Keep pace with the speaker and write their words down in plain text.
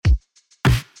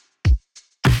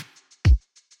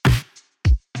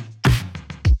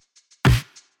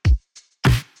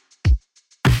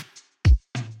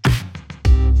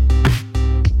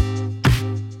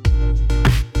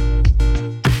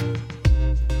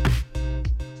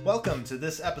welcome to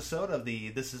this episode of the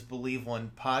This Is Believe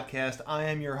One podcast. I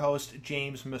am your host,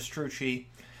 James Mastrucci,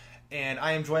 and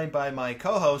I am joined by my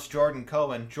co-host, Jordan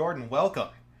Cohen. Jordan, welcome.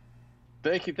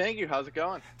 Thank you. How's it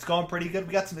going? It's going pretty good.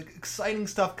 We got some exciting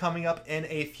stuff coming up in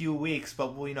a few weeks,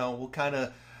 but we'll kind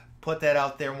of put that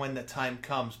out there when the time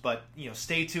comes. But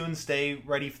stay tuned, stay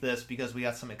ready for this because we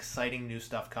got some exciting new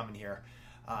stuff coming here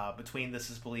between This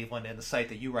Is Believe One and the site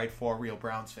that you write for, Real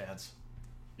Browns Fans.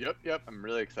 Yep. I'm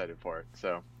really excited for it.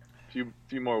 So,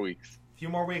 few more weeks. We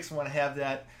want to have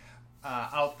that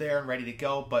out there and ready to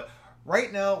go. But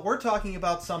right now, we're talking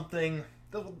about something.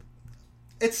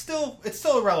 It's still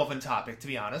a relevant topic, to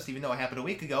be honest, even though it happened a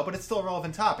week ago. But it's still a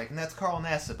relevant topic, and that's Carl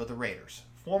Nassib of the Raiders,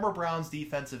 former Browns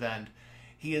defensive end.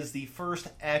 He is the first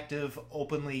active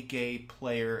openly gay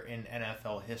player in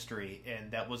NFL history,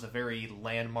 and that was a very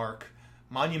landmark,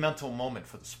 monumental moment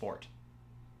for the sport.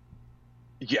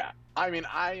 Yeah. I mean,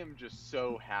 I am just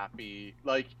so happy.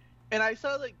 And I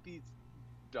saw, these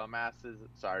dumbasses,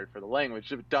 sorry for the language,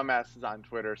 but dumbasses on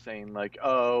Twitter saying, the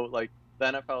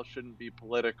NFL shouldn't be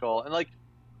political. And,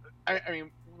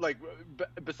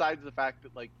 besides the fact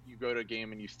that, you go to a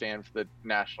game and you stand for the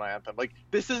national anthem,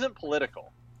 this isn't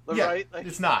political, right?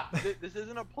 It's not. This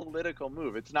isn't a political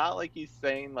move. It's not like he's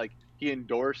saying, he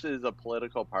endorses a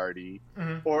political party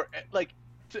or,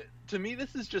 To me,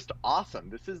 this is just awesome.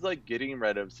 This is getting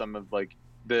rid of some of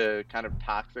the kind of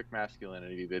toxic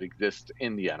masculinity that exists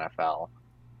in the NFL.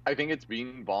 I think it's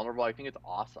being vulnerable. I think it's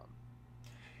awesome.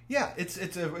 Yeah, it's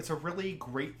a really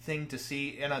great thing to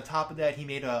see. And on top of that, he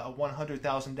made a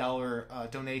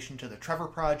 $100,000 donation to the Trevor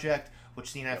Project,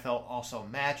 which the NFL also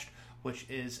matched, which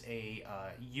is a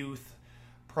youth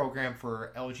program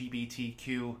for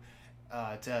LGBTQ.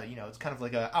 It's kind of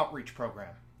like an outreach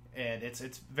program. And it's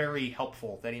very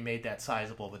helpful that he made that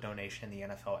sizable of a donation, and the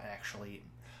NFL actually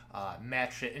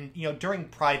matched it. And, during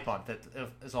Pride Month, that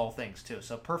is all things, too.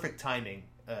 So perfect timing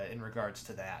in regards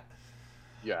to that.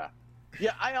 Yeah.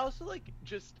 Yeah, I also,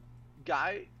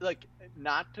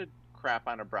 not to crap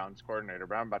on a Browns coordinator,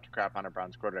 but I'm about to crap on a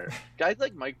Browns coordinator. Guys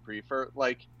like Mike Priefer,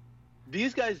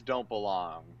 these guys don't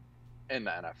belong in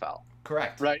the NFL.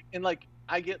 Correct. Right? And,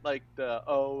 I get, it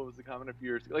was a comment a few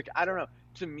years ago. I don't know.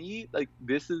 To me,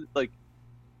 this is,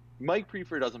 Mike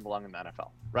Priefer doesn't belong in the NFL,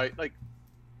 right?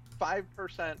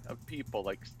 5% of people,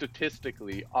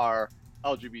 statistically, are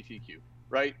LGBTQ,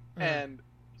 right? Mm-hmm. And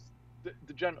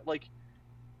the general,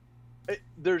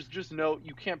 there's just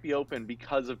you can't be open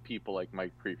because of people like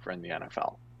Mike Priefer in the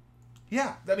NFL.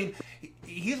 Yeah, I mean,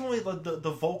 he's only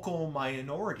the vocal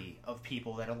minority of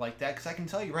people that are like that, because I can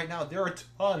tell you right now, there are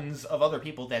tons of other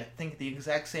people that think the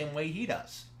exact same way he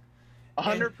does.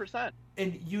 100%.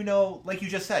 And like you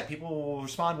just said, people will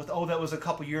respond with, "Oh, that was a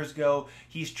couple years ago.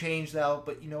 He's changed now."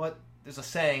 But you know what? There's a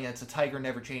saying that's a tiger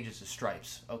never changes his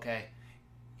stripes. Okay,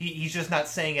 he's just not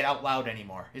saying it out loud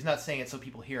anymore. He's not saying it so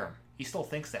people hear him. He still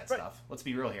thinks that stuff. Let's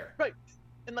be real here. Right.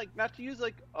 And not to use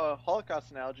a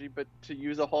Holocaust analogy, but to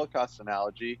use a Holocaust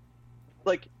analogy,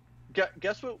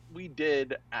 guess what we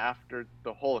did after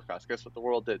the Holocaust? Guess what the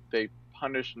world did? They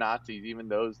punished Nazis, even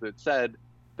those that said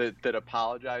that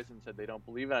apologized and said they don't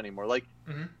believe it anymore.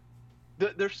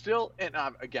 They're still, and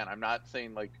again, I'm not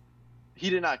saying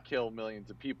he did not kill millions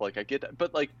of people. I get that,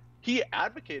 but he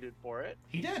advocated for it.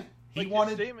 He did. His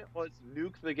statement was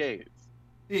nuke the gays.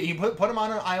 He put them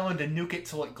on an island and nuke it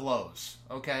till it glows.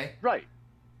 Okay. Right.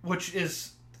 Which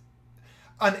is,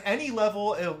 on any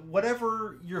level,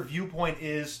 whatever your viewpoint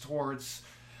is towards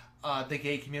the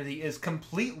gay community, is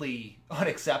completely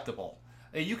unacceptable.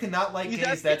 You cannot like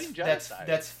gays.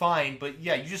 That's fine. But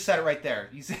yeah, you just said it right there.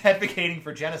 He's advocating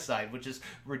for genocide, which is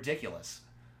ridiculous.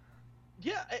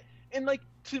 Yeah, and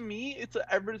to me, it's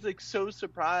everybody's so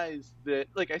surprised that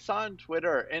I saw on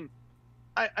Twitter, and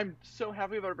I'm so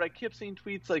happy about it. But I kept seeing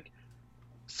tweets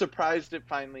surprised it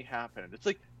finally happened. It's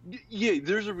yeah,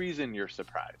 there's a reason you're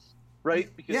surprised,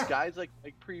 right? Because guys like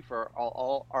Priefer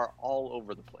are all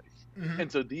over the place,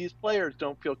 and so these players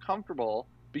don't feel comfortable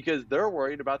because they're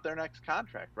worried about their next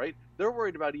contract, right? They're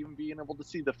worried about even being able to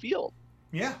see the field.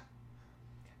 Yeah,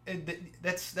 and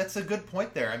that's a good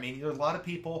point there. I mean, there are a lot of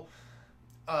people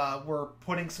were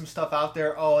putting some stuff out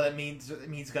there. Oh, that means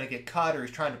he's going to get cut, or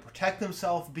he's trying to protect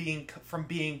himself from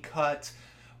being cut,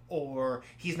 or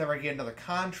he's never going to get another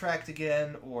contract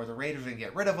again, or the Raiders are going to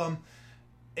get rid of him.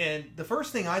 And the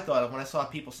first thing I thought of when I saw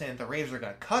people saying that the Raiders are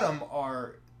going to cut him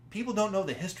are people don't know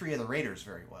the history of the Raiders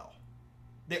very well.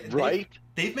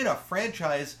 They've been a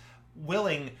franchise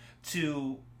willing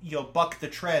to buck the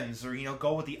trends or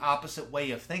go with the opposite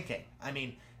way of thinking. I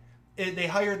mean, they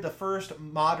hired the first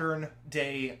modern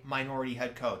day minority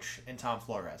head coach in Tom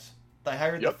Flores. They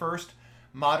hired the first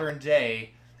modern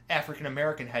day African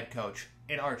American head coach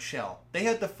in Art Shell. They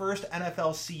had the first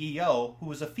NFL CEO who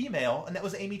was a female, and that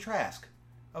was Amy Trask.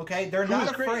 Okay, they're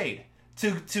not afraid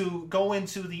to go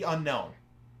into the unknown.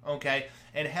 Okay,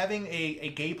 and having a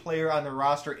gay player on the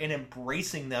roster and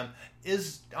embracing them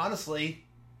is honestly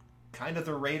kind of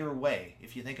the Raider way,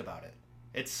 if you think about it.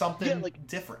 It's something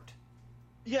different.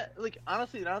 Yeah, like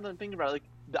honestly, now that I'm thinking about it, like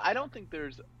I don't think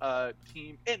there's a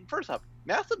team. And first off,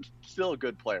 Nassib's still a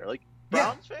good player. Like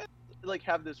Browns fans, like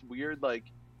have this weird like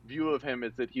view of him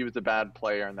is that he was a bad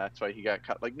player and that's why he got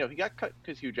cut. Like no, he got cut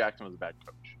because Hugh Jackson was a bad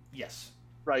coach. Yes.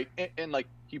 Right, and like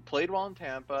he played well in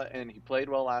Tampa and he played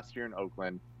well last year in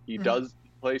Oakland. He does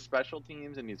play special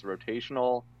teams and he's a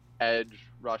rotational edge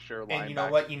rusher. And you know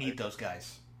what? You need those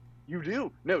guys. You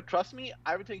do. No, trust me,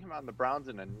 I would take him on the Browns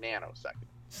in a nanosecond.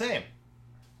 Same.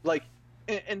 Like,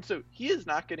 and so he is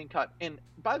not getting cut. And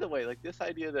by the way, like this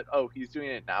idea that, oh, he's doing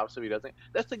it now so he doesn't,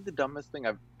 that's like the dumbest thing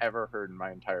I've ever heard in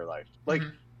my entire life. Like,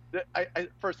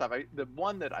 first off, the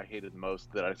one that I hated the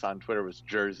most that I saw on Twitter was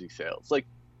jersey sales. Like,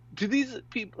 do these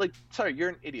people, like, sorry, you're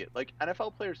an idiot. Like,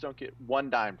 NFL players don't get one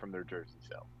dime from their jersey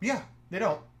sale. Yeah, they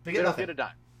don't. They don't get a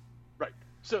dime. Right.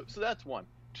 So that's one.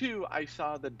 Two, I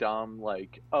saw the dumb,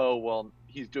 like, oh, well,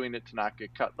 he's doing it to not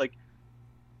get cut. Like,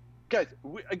 guys,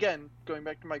 again, going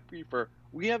back to Mike Priefer,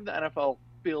 we have the NFL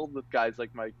filled with guys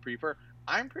like Mike Priefer.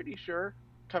 I'm pretty sure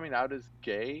coming out as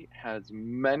gay has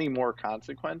many more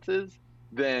consequences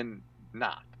than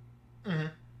not. Mm-hmm.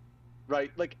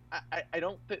 Right? Like, I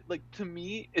don't think, like, to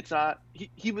me, it's not,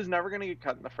 he was never going to get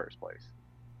cut in the first place.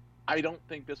 I don't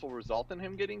think this will result in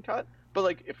him getting cut. But,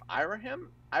 like, if I were him,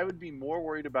 I would be more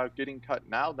worried about getting cut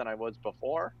now than I was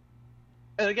before.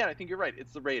 And again, I think you're right.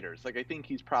 It's the Raiders. Like, I think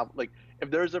he's probably, like, if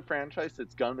there's a franchise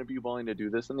that's going to be willing to do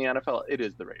this in the NFL, it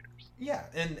is the Raiders. Yeah,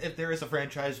 and if there is a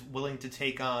franchise willing to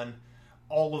take on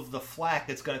all of the flack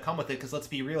that's going to come with it, because let's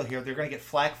be real here, they're going to get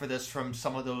flack for this from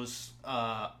some of those,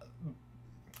 I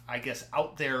guess,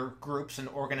 out there groups and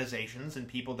organizations and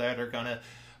people that are going to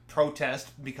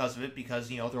protest because of it,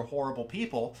 because, you know, they're horrible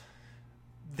people.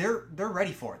 They're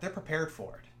ready for it. They're prepared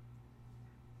for it.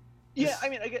 Yeah, I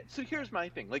mean, so here's my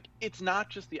thing. Like, it's not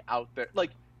just the out there.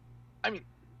 Like, I mean,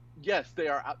 yes, they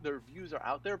are out. Their views are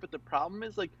out there, but the problem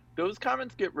is, like, those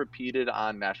comments get repeated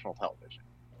on national television.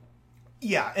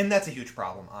 Yeah, and that's a huge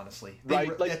problem, honestly.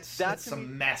 Right, like that's a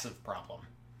massive problem.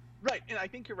 Right, and I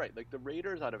think you're right. Like, the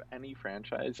Raiders, out of any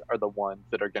franchise, are the ones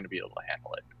that are going to be able to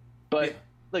handle it. But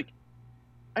like,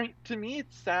 I mean, to me,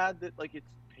 it's sad that like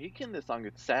it's taken this long.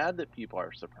 It's sad that people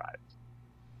are surprised.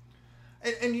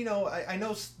 And you know, I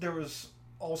know there was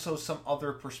also some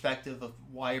other perspective of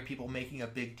why are people making a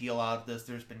big deal out of this.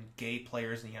 There's been gay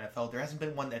players in the NFL. There hasn't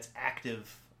been one that's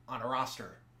active on a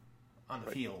roster, on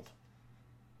the field,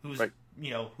 who's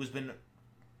who's been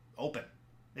open.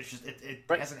 It's just it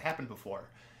hasn't happened before.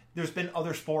 There's been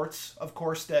other sports, of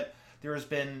course, that there has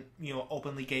been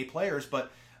openly gay players,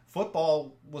 but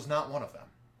football was not one of them.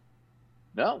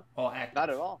 No, all active. Not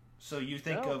at all. So you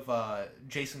think of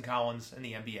Jason Collins in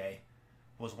the NBA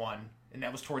was one, and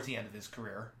that was towards the end of his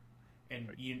career. And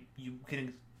you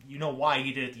know why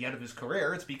he did it at the end of his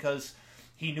career. It's because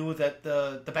he knew that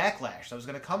the backlash that was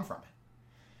going to come from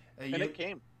it. And it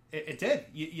came. It did.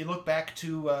 You look back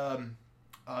to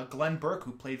Glenn Burke,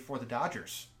 who played for the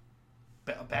Dodgers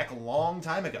back a long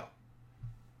time ago.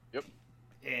 Yep.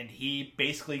 And he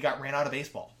basically got ran out of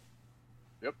baseball.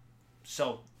 Yep.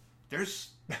 So there's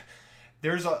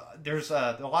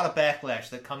a lot of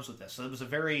backlash that comes with this. So it was a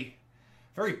very,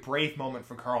 very brave moment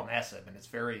for Carl Nassib, and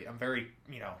I'm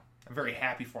very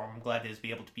happy for him. I'm glad to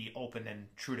be able to be open and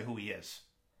true to who he is.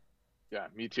 Yeah,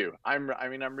 me too. I'm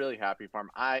really happy for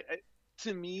him.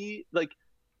 To me, like,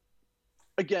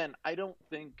 again, I don't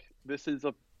think this is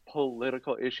a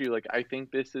political issue. Like, I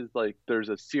think this is like there's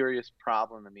a serious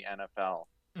problem in the NFL,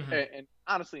 and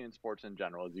honestly in sports in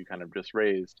general, as you kind of just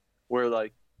raised, where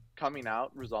like coming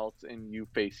out results in you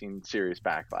facing serious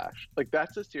backlash. Like,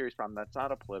 that's a serious problem. That's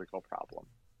not a political problem.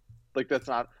 Like, that's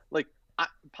not like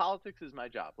politics is my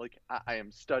job. Like, I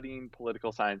am studying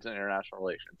political science and international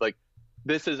relations. Like,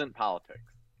 this isn't politics.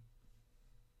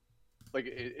 Like,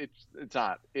 it's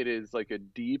not. It is like a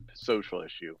deep social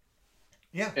issue.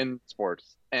 Yeah. In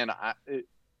sports, and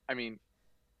I mean,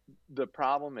 the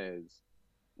problem is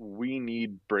we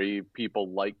need brave people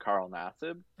like Carl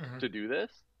Nassib to do this,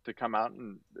 to come out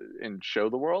and show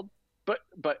the world. But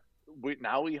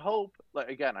we hope, like,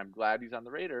 again, I'm glad he's on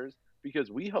the Raiders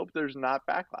because we hope there's not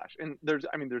backlash, and there's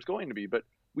going to be, but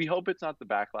we hope it's not the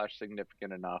backlash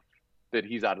significant enough that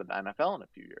he's out of the NFL in a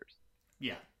few years.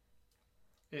 Yeah.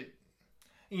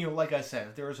 Like I said,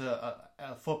 if there was a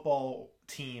football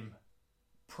team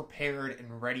prepared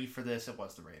and ready for this, it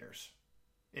was the Raiders.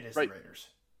 It is Right. the Raiders.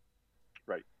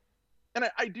 Right. And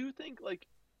I do think, like,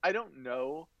 I don't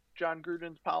know John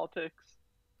Gruden's politics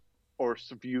or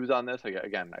views on this.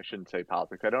 Again, I shouldn't say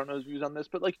politics. I don't know his views on this,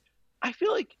 but, like, I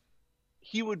feel like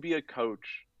he would be a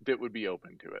coach that would be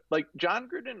open to it. Like, John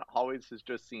Gruden always has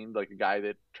just seemed like a guy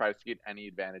that tries to get any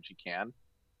advantage he can.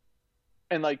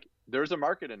 And, like, there's a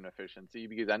market inefficiency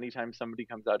because anytime somebody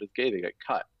comes out as gay, they get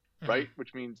cut, right?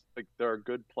 Which means, like, there are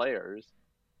good players.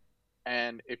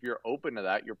 And if you're open to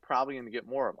that, you're probably going to get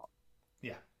more of them.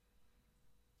 Yeah.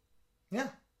 Yeah.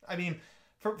 I mean,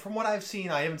 from what I've seen,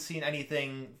 I haven't seen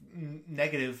anything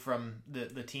negative from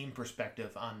the team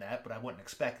perspective on that, but I wouldn't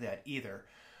expect that either,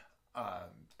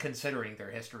 considering their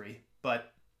history.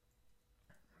 But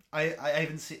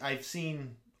I've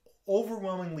seen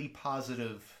overwhelmingly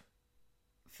positive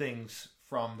things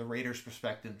from the Raiders'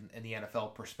 perspective and the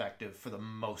NFL perspective for the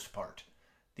most part.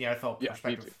 The NFL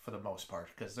perspective for the most part,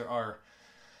 because there are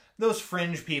those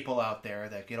fringe people out there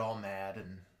that get all mad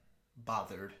and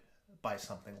bothered by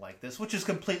something like this, which is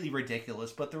completely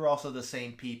ridiculous, but they're also the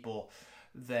same people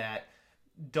that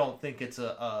don't think it's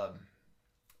who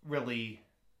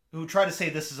try to say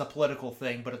this is a political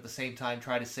thing, but at the same time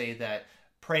try to say that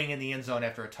praying in the end zone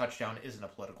after a touchdown isn't a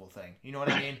political thing. You know what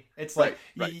I mean? It's like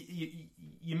right.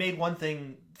 You made one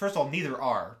thing, first of all, neither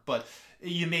are, but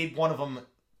you made one of them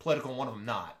political and one of them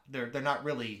not. They're not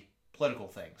really political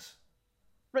things.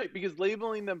 Right, because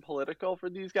labeling them political for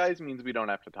these guys means we don't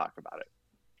have to talk about it.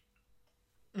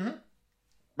 Mm-hmm.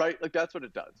 Right? Like, that's what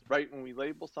it does, right? When we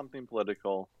label something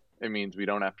political, it means we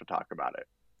don't have to talk about it.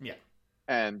 Yeah.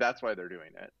 And that's why they're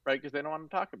doing it, right? Because they don't want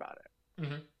to talk about it.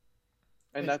 Mm-hmm.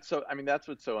 And that's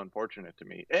what's so unfortunate to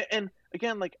me. And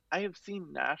again, like, I have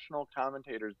seen national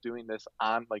commentators doing this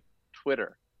on, like,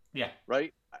 Twitter. Yeah.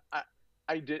 Right?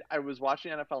 I was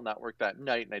watching NFL Network that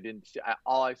night, and I didn't see.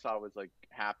 All I saw was, like,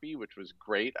 happy, which was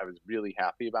great. I was really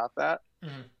happy about that.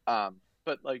 Mm-hmm.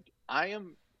 But, like,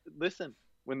 listen.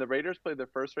 When the Raiders play their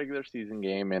first regular season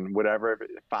game in whatever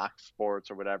Fox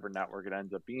Sports or whatever network it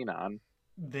ends up being on,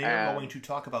 they're going to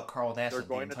talk about Carl Nassib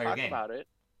the entire game. They're going to talk about it.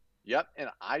 Yep,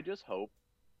 and I just hope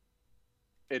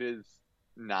it is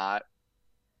not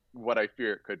what I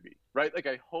fear it could be. Right? Like,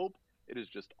 I hope it is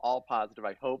just all positive.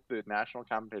 I hope the national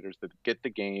commentators that get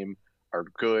the game are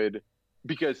good,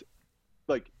 because,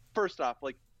 like, first off,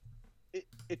 like, it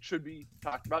should be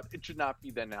talked about. It should not be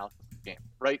the analysis of the game,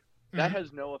 right? That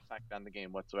has no effect on the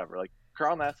game whatsoever. Like,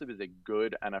 Carl Nassib is a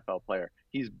good NFL player.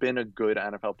 He's been a good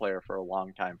NFL player for a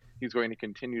long time. He's going to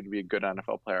continue to be a good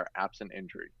NFL player absent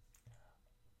injury.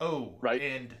 Oh, right.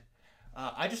 And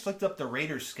I just looked up the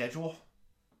Raiders' schedule.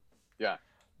 Yeah.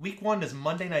 Week 1 is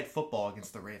Monday Night Football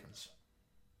against the Ravens.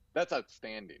 That's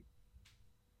outstanding.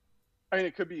 I mean,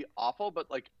 it could be awful,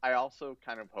 but, like, I also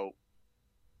kind of hope.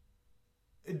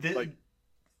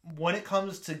 When it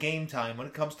comes to game time, when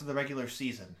it comes to the regular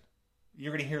season,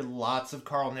 you're going to hear lots of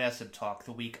Carl Nassib talk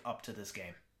the week up to this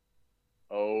game.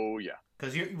 Oh, yeah.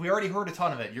 Because we already heard a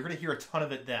ton of it. You're going to hear a ton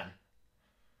of it then.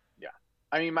 Yeah.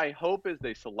 I mean, my hope is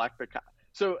they select the...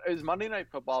 So, is Monday Night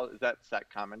Football, is that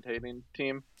set commentating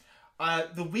team?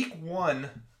 The week 1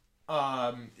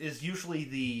 is usually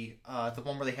the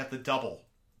one where they have the double.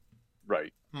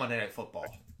 Right. Monday Night Football.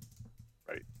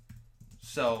 Right.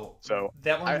 So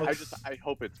that one looks... I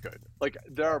hope it's good. Like,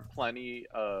 there are plenty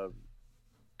of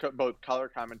both color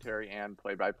commentary and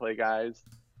play-by-play guys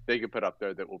they could put up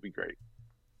there that will be great.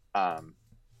 And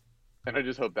I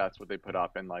just hope that's what they put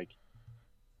up. And, like,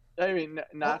 I mean,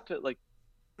 not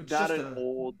an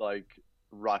old, like,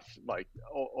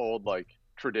 old, like,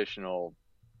 traditional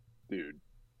dude.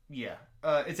 Yeah.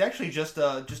 It's actually just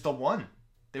a one.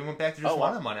 They went back to just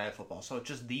one on Monday Night Football, so it's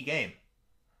just the game.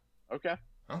 Okay.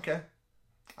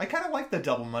 I kind of like the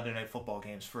double Monday Night Football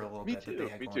games for a little bit that they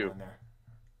had going on there.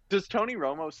 Does Tony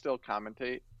Romo still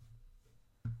commentate?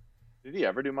 Did he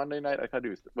ever do Monday night? I thought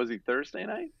was he Thursday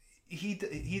night? He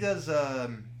does.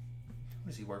 Who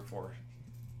does he work for?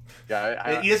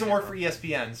 Yeah, he doesn't work for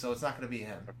ESPN, so it's not going to be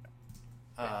him.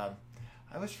 Okay. I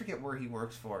always forget where he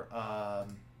works for.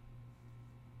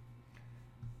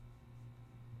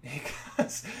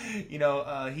 Because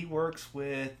he works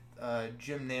with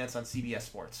Jim Nantz on CBS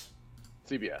Sports.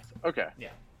 CBS. Okay.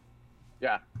 Yeah.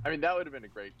 Yeah. I mean, that would have been a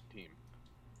great team.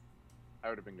 I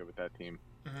would have been good with that team.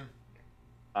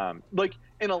 Mm-hmm. Like,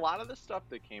 in a lot of the stuff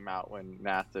that came out when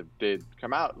Nassib did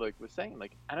come out, like, was saying,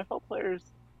 like, NFL players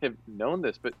have known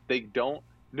this, but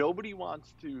nobody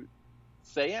wants to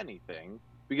say anything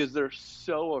because they're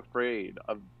so afraid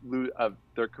of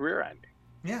their career ending.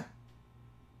 Yeah.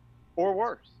 Or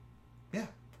worse. Yeah.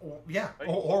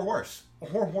 Or worse.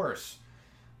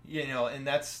 And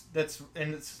that's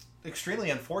it's extremely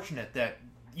unfortunate that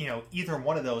either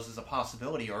one of those is a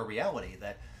possibility or a reality.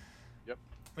 That Yep.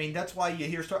 I mean, that's why you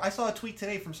hear I saw a tweet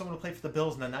today from someone who played for the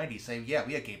Bills in the '90s saying, "Yeah,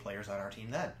 we had gay players on our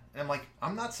team then," and I'm like,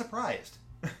 I'm not surprised.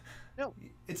 No,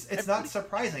 it's not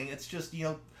surprising. It's just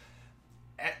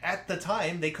at the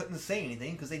time they couldn't say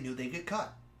anything because they knew they'd get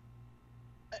cut.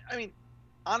 I mean,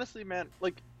 honestly, man,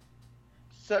 like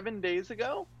 7 days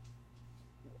ago,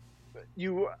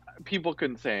 people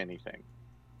couldn't say anything,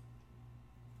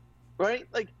 right?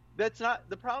 Like that's not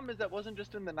the problem. Is that wasn't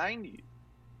just in the '90s.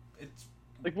 It's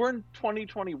like we're in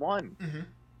 2021, mm-hmm.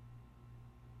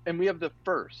 and we have the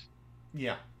first.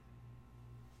 Yeah.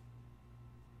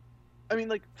 I mean,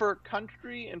 like for a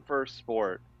country and for a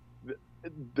sport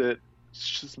that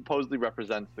supposedly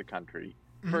represents the country,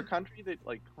 for a country that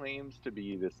like claims to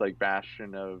be this like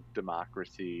bastion of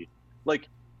democracy, like,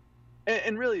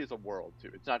 and really is a world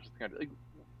too. It's not just the country. Like,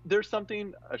 there's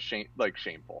something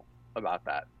shameful about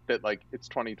that. That like it's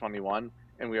 2021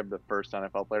 and we have the first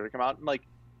NFL player to come out. And like,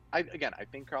 I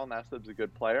think Carl Nassib's a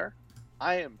good player.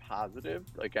 I am positive,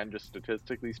 again, just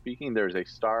statistically speaking, there's a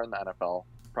star in the NFL,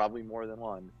 probably more than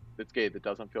one, that's gay that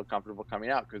doesn't feel comfortable coming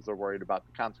out because they're worried about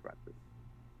the consequences.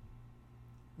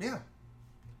 Yeah.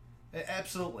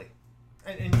 Absolutely.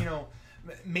 And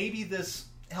maybe this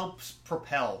helps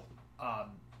propel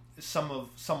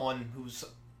someone who's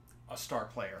a star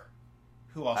player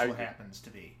who also happens to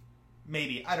be.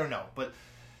 Maybe. I don't know. But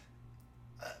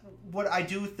what I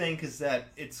do think is that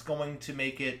it's going to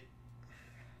make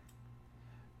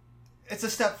it's a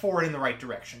step forward in the right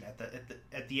direction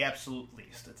at the absolute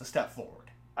least. It's a step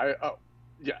forward.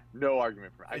 No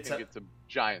argument for it. I think it's a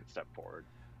giant step forward.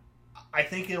 I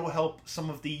think it'll help some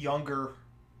of the younger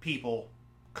people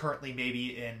currently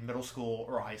maybe in middle school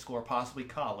or high school or possibly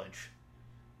college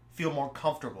feel more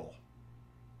comfortable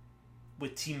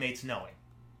with teammates knowing.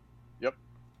 Yep.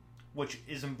 Which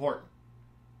is important.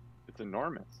 It's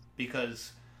enormous.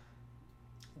 Because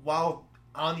while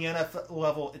on the NFL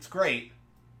level it's great,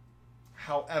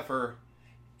 however,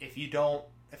 if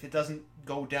it doesn't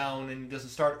go down and doesn't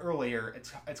start earlier,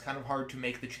 it's kind of hard to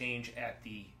make the change at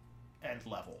the end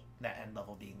level. That end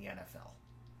level being the NFL.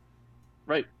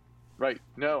 Right.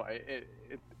 No,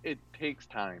 it takes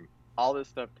time. All this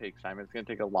stuff takes time. It's going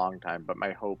to take a long time, but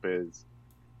my hope is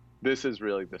this is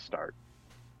really the start.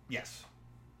 Yes.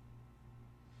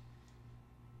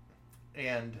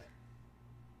 And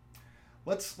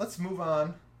let's move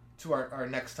on to our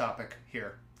next topic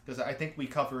here, because I think we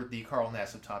covered the Carl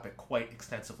Nassib topic quite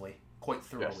extensively, quite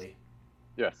thoroughly.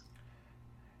 Yes.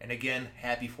 And again,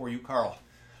 happy for you, Carl.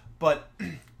 But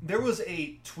there was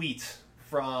a tweet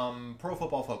from Pro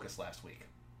Football Focus last week,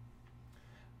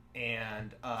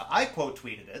 and I quote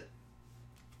tweeted it,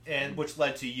 and which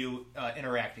led to you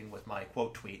interacting with my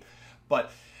quote tweet.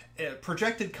 But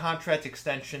projected contract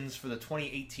extensions for the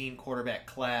 2018 quarterback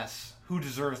class. Who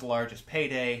deserves the largest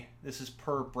payday? This is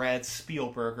per Brad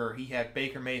Spielberger. He had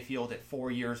Baker Mayfield at 4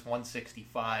 years,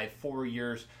 165, 4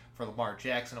 years for Lamar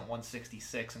Jackson at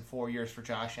 166, and 4 years for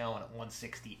Josh Allen at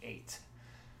 168.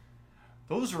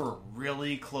 Those are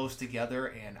really close together,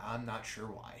 and I'm not sure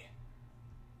why.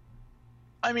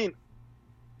 I mean,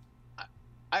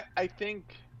 I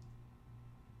think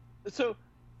so.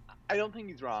 I don't think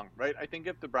he's wrong, right? I think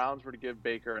if the Browns were to give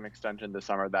Baker an extension this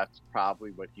summer, that's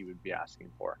probably what he would be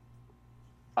asking for.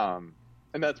 And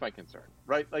that's my concern,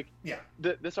 right? Like, yeah,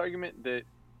 this argument that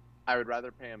I would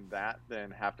rather pay him that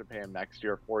than have to pay him next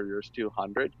year 4 years,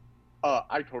 200.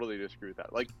 I totally disagree with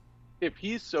that. Like, if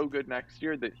he's so good next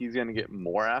year that he's going to get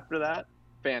more after that,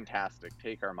 fantastic.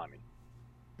 Take our money.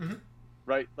 Mm-hmm.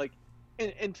 Right? Like,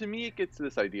 and to me, it gets to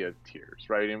this idea of tiers,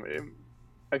 right? And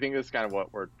I think this is kind of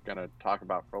what we're going to talk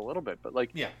about for a little bit. But, like,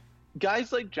 yeah,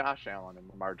 guys like Josh Allen and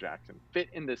Lamar Jackson fit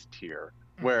in this tier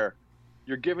where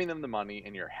you're giving them the money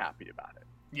and you're happy about it.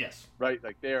 Yes. Right?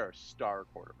 Like, they are star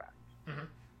quarterbacks. Mm-hmm.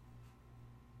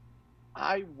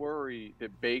 I worry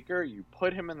that Baker, you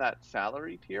put him in that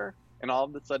salary tier, and all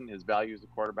of a sudden his value as a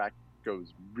quarterback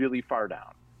goes really far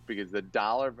down because the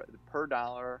per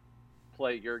dollar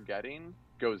play you're getting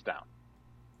goes down.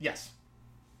 Yes.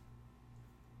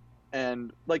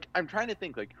 And, like, I'm trying to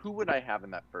think, like, who would I have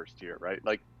in that first tier, right?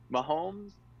 Like,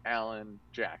 Mahomes, Allen,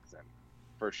 Jackson,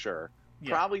 for sure.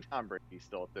 Yeah. Probably Tom Brady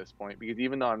still at this point, because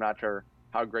even though I'm not sure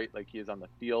how great, like, he is on the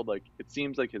field, like, it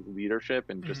seems like his leadership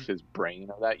and just his brain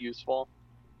are that useful.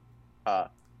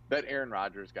 That Aaron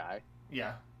Rodgers guy.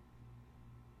 Yeah.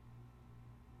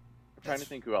 I'm trying to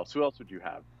think who else. Who else would you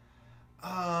have?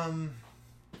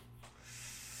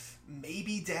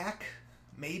 Maybe Dak.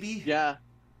 Maybe. Yeah,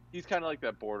 he's kind of like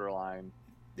that borderline.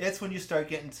 That's when you start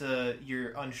getting to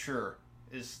you're unsure.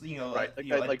 Right?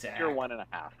 Like tier 1.5.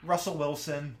 Russell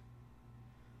Wilson.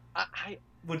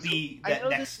 would be I that know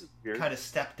this next is weird. kind of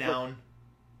step down.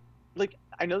 Like,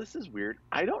 I know this is weird.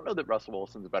 I don't know that Russell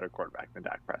Wilson's a better quarterback than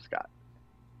Dak Prescott.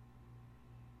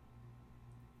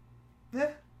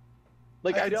 Yeah,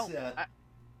 Like, I could don't. see that.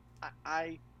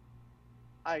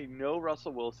 I know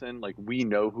Russell Wilson. Like, we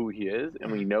know who he is,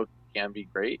 and we know he can be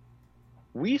great.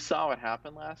 We saw what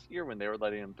happened last year when they were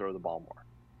letting him throw the ball more,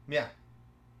 Yeah,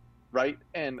 right?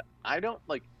 And I don't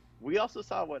like. We also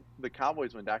saw what the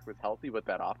Cowboys when Dak was healthy, what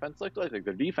that offense looked like. Like,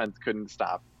 their defense couldn't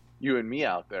stop you and me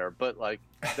out there, but like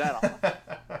that offense,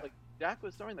 like Dak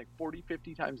was throwing like 40,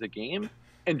 50 times a game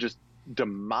and just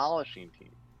demolishing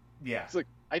teams. yeah. It's like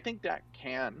I think Dak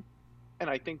can, and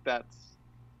I think that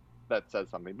says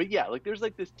something. But yeah, like there's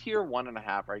like this tier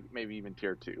 1.5, right? Maybe even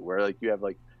tier 2, where like you have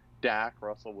like Dak,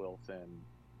 Russell Wilson,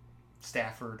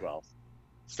 Stafford. who else?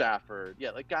 Stafford.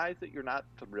 Yeah, like guys that you're not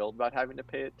thrilled about having to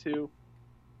pay it to,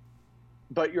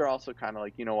 but you're also kind of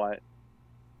like, you know what?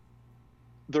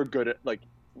 They're good at like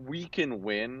we can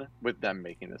win with them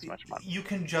making this much money. You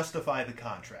can justify the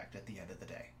contract at the end of the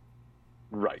day.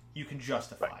 Right. You can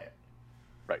justify it.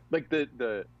 Right. Like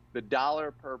the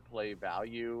dollar per play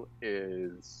value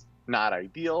is not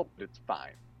ideal, but it's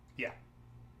fine. Yeah.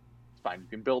 It's fine. You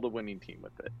can build a winning team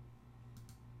with it.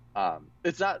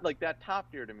 It's not like that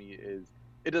top tier to me is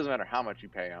it doesn't matter how much you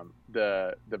pay them.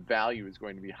 The value is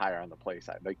going to be higher on the play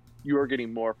side. Like you are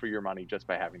getting more for your money just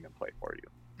by having them play for you.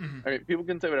 Mm-hmm. I mean, people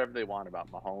can say whatever they want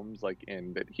about Mahomes, like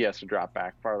in that he has to drop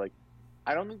back far. Like,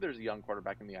 I don't think there's a young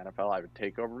quarterback in the NFL I would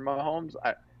take over Mahomes.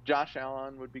 Josh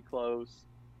Allen would be close,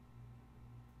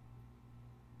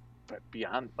 but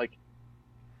beyond, like,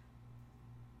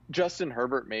 Justin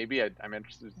Herbert, maybe. I'm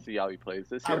interested to see how he plays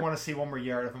this year. I want to see one more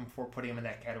year out of him before putting him in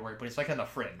that category, but it's like on the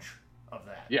fringe of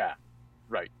that. Yeah,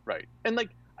 right. And like,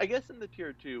 I guess in the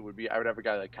tier 2 would be I would have a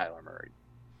guy like Kyler Murray.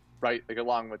 Right, like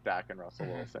along with Dak and Russell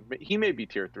Wilson, but he may be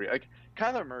tier 3. Like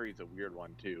Kyler Murray's a weird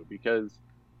one too because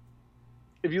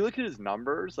if you look at his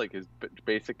numbers, like his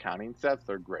basic counting stats,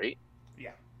 they're great.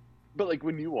 Yeah. But like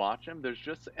when you watch him, there's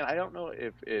just, and I don't know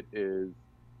if it is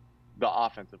the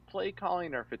offensive play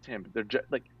calling or if it's him, but they're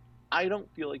just like, I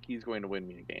don't feel like he's going to win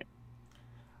me a game.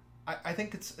 I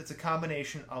think it's a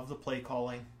combination of the play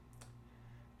calling,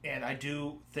 and I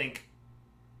do think,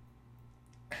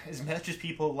 as much as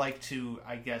people like to,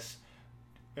 I guess,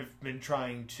 have been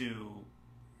trying to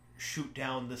shoot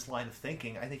down this line of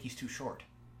thinking, I think he's too short.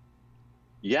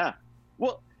 Yeah.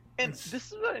 Well, and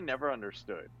this is what I never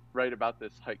understood, right, about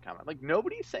this height comment. Like,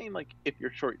 nobody's saying, like, if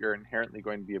you're short, you're inherently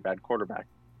going to be a bad quarterback.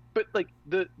 But, like,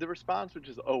 the response, which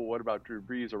is, oh, what about Drew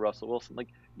Brees or Russell Wilson? Like,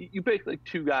 you pick, like,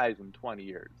 2 guys in 20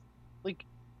 years. Like,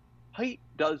 height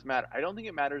does matter. I don't think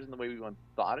it matters in the way we once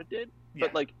thought it did. Yeah.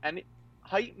 But, like,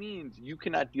 height means you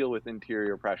cannot deal with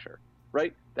interior pressure,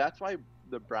 right? That's why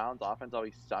the Browns' offense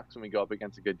always sucks when we go up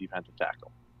against a good defensive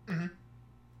tackle. Mm-hmm.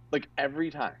 Like,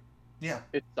 every time. Yeah.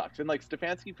 It sucks. And, like,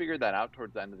 Stefanski figured that out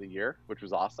towards the end of the year, which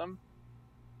was awesome.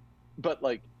 But,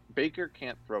 like, Baker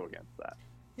can't throw against that.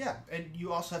 Yeah, and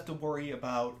you also have to worry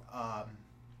about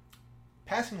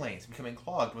passing lanes becoming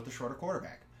clogged with a shorter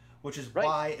quarterback, which is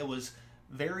why it was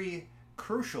very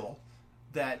crucial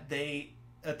that the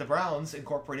Browns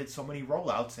incorporated so many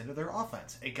rollouts into their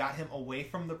offense. It got him away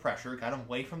from the pressure, got him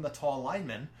away from the tall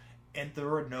linemen, and there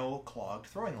were no clogged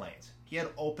throwing lanes. He had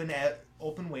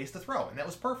open ways to throw, and that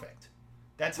was perfect.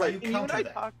 That's how you counter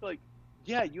that.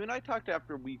 You and I talked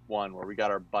after week 1 where we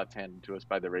got our butts handed to us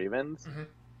by the Ravens. Mm-hmm.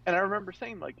 And I remember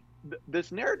saying, like,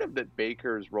 this narrative that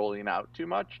Baker's rolling out too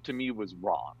much, to me, was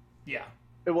wrong. Yeah.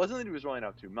 It wasn't that he was rolling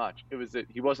out too much. It was that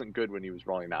he wasn't good when he was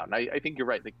rolling out. And I think you're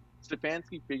right. Like,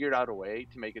 Stefanski figured out a way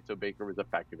to make it so Baker was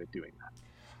effective at doing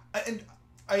that. And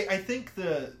I think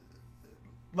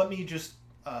let me just,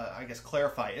 I guess,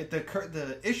 clarify.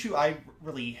 The issue I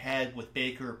really had with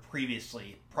Baker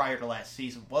previously, prior to last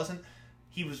season, wasn't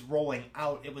he was rolling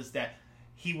out. It was that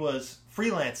he was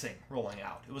freelancing rolling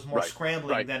out. It was more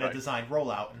scrambling than a designed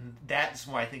rollout, and that's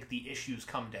why I think the issues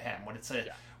come to him when it's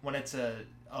a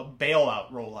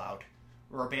bailout rollout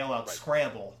or a bailout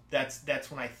scramble.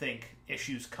 That's when I think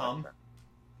issues come.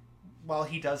 While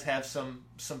he does have some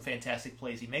fantastic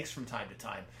plays he makes from time to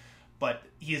time, but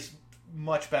he is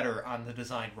much better on the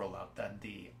designed rollout than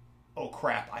the oh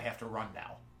crap I have to run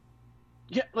now.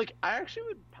 Yeah, like I actually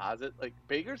would posit like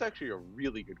Baker's actually a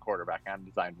really good quarterback on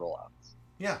designed rollouts.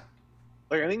 Yeah.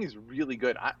 Like, I think he's really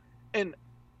good. And,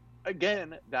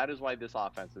 again, that is why this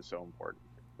offense is so important,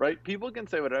 right? People can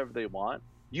say whatever they want.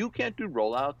 You can't do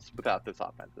rollouts without this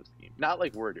offensive scheme. Not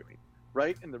like we're doing,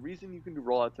 right? And the reason you can do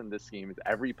rollouts in this scheme is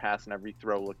every pass and every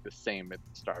throw look the same at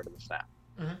the start of the snap.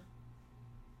 Mm-hmm.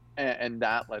 And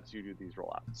that lets you do these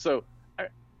rollouts. So,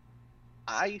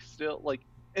 I still, like,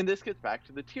 and this gets back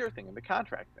to the tier thing and the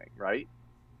contract thing, right?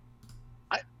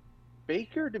 I,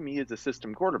 Baker to me is a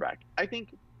system quarterback. I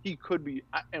think he could be,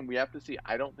 and we have to see.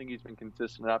 I don't think he's been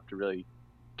consistent enough to really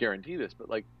guarantee this, but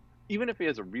like, even if he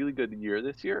has a really good year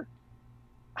this year,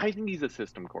 I think he's a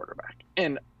system quarterback.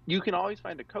 And you can always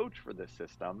find a coach for this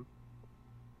system,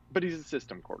 but he's a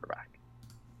system quarterback.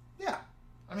 Yeah.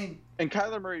 I mean, and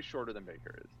Kyler Murray's shorter than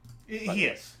Baker is. He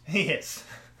is.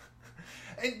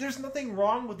 And there's nothing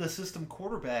wrong with the system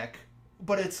quarterback,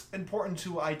 but it's important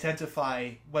to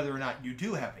identify whether or not you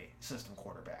do have a system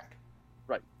quarterback.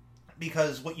 Right.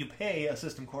 Because what you pay a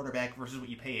system quarterback versus what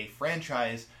you pay a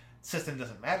franchise system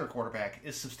doesn't matter quarterback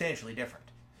is substantially different.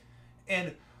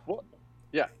 And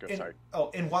sorry.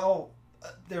 And while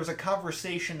there's a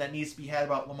conversation that needs to be had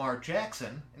about Lamar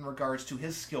Jackson in regards to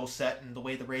his skill set and the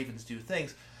way the Ravens do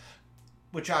things,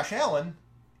 with Josh Allen,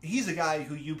 he's a guy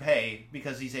who you pay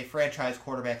because he's a franchise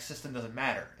quarterback. System doesn't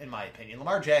matter, in my opinion.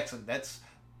 Lamar Jackson,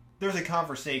 there's a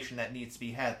conversation that needs to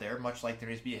be had there, much like there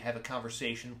needs to be have a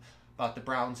conversation about the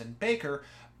Browns and Baker.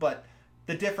 But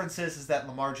the difference is that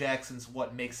Lamar Jackson's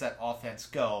what makes that offense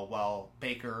go, while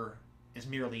Baker is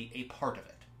merely a part of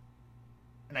it.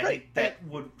 And I think that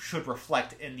should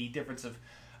reflect in the difference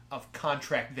of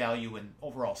contract value and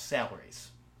overall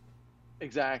salaries.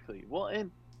 Exactly. Well, and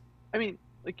I mean,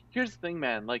 like, here's the thing,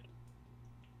 man. Like,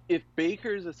 if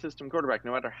Baker's a system quarterback,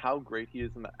 no matter how great he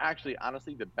is actually,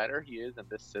 honestly, the better he is in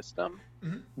this system,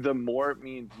 the more it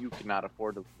means you cannot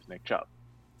afford to lose Nick Chubb.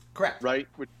 Correct. Right?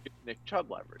 Which gives Nick Chubb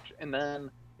leverage. And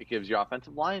then it gives your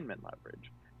offensive lineman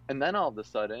leverage. And then all of a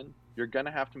sudden, you're going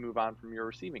to have to move on from your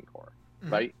receiving core.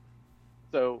 Right?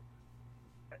 So,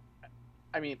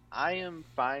 I mean, I am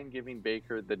fine giving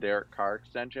Baker the Derek Carr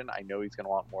extension. I know he's going to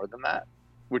want more than that,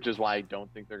 which is why I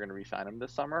don't think they're going to re-sign him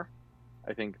this summer.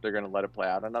 I think they're going to let it play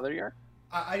out another year.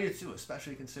 I do too,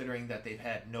 especially considering that they've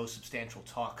had no substantial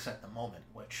talks at the moment,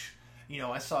 which,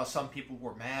 I saw some people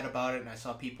were mad about it, and I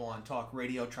saw people on talk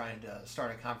radio trying to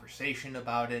start a conversation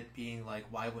about it, being like,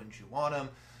 why wouldn't you want him?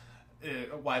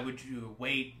 Why would you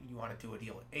wait? You want to do a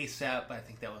deal ASAP? But I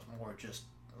think that was more just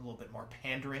a little bit more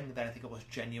pandering than I think it was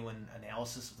genuine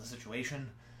analysis of the situation.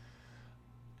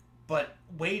 But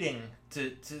waiting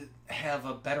to have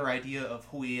a better idea of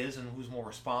who he is and who's more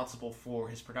responsible for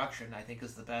his production, I think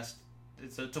is the best.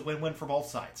 It's a win-win for both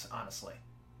sides, honestly.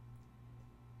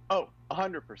 Oh,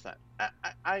 100%.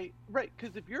 I right,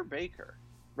 because if you're Baker,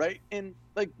 right, and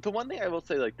like the one thing I will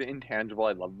say, like the intangible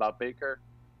I love about Baker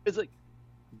is like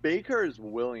Baker is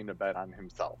willing to bet on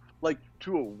himself, like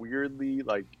to a weirdly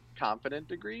like confident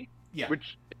degree,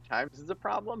 which at times is a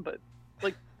problem, but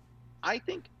like I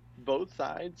think both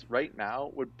sides right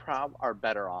now are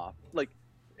better off. Like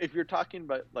if you're talking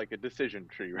about like a decision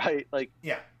tree, right? Like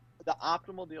the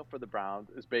optimal deal for the Browns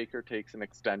is Baker takes an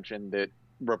extension that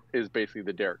is basically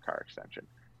the Derek Carr extension.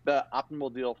 The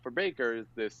optimal deal for Baker is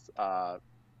this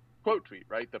quote tweet,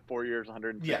 right? The 4 years,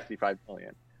 $165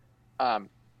 million.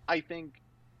 I think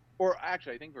for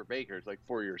Baker, it's like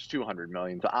 4 years, $200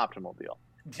 million is the optimal deal.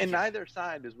 And neither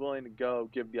side is willing to go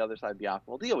give the other side the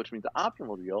optimal deal, which means the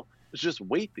optimal deal is just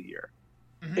wait the year.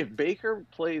 If Baker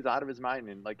plays out of his mind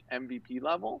in like MVP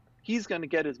level, he's going to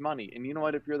get his money. And you know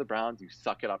what? If you're the Browns, you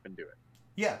suck it up and do it.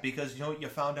 Yeah, because you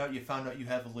found out you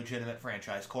have a legitimate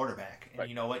franchise quarterback, and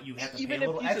you know what? You have to pay a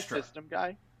little extra. Even if he's a system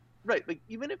guy, right? Like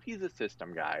even if he's a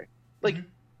system guy, like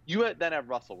you then have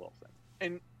Russell Wilson,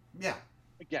 and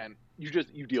again, you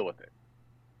deal with it.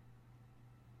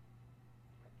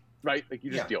 Right? Like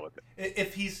you just deal with it.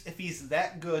 If he's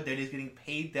that good that he's getting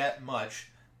paid that much,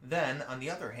 then on the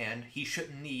other hand, he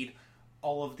shouldn't need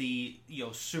all of the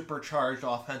supercharged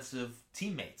offensive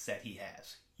teammates that he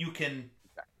has. You can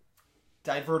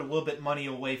divert a little bit money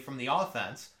away from the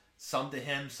offense, some to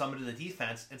him, some to the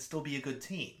defense, and still be a good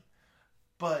team.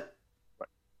 But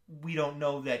we don't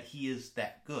know that he is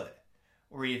that good,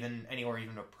 or even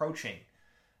approaching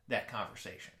that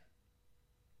conversation.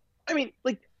 I mean,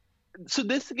 like. So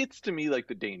this gets to me like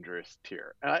the dangerous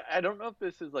tier. And I don't know if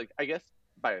this is like, I guess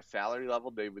by a salary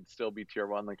level, they would still be tier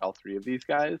one, like all three of these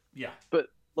guys. Yeah. But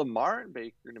Lamar and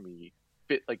Baker to me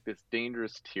fit like this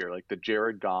dangerous tier, like the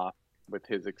Jared Goff with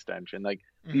his extension. Like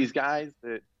these guys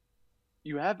that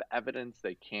you have evidence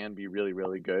they can be really,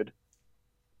 really good.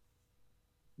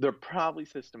 They're probably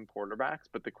system quarterbacks,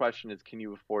 but the question is, can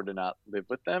you afford to not live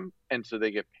with them? And so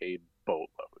they get paid boatloads.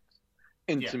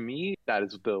 And to me, that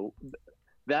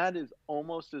is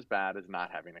almost as bad as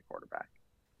not having a quarterback.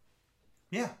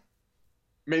 Yeah.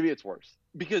 Maybe it's worse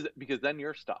because then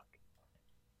you're stuck.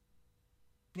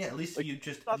 Yeah, at least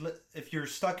if you're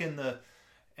stuck in the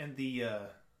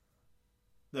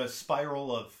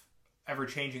spiral of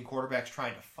ever-changing quarterbacks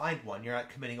trying to find one. You're not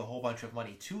committing a whole bunch of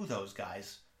money to those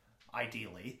guys,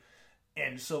 ideally.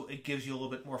 And so it gives you a little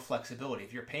bit more flexibility.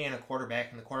 If you're paying a quarterback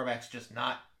and the quarterback's just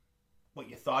not what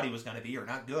you thought he was going to be or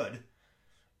not good,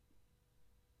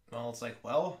 well, it's like,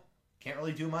 well, can't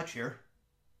really do much here.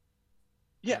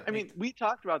 Yeah, I mean, we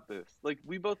talked about this. Like,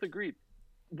 we both agreed.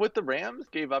 What the Rams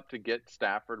gave up to get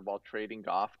Stafford while trading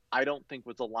Goff, I don't think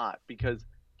was a lot, because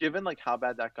given like how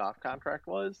bad that Goff contract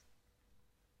was,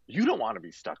 you don't want to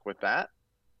be stuck with that.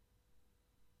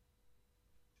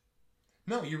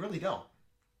 No, you really don't.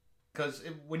 Because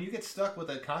when you get stuck with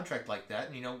a contract like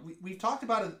that, and, we've talked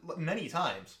about it many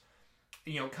times.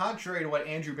 Contrary to what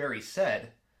Andrew Berry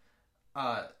said,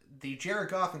 the Jared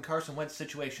Goff and Carson Wentz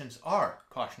situations are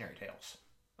cautionary tales.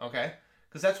 Okay?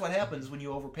 Because that's what happens when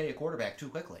you overpay a quarterback too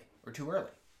quickly or too early.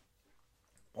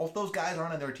 Both those guys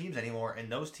aren't on their teams anymore,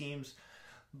 and those teams,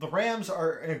 the Rams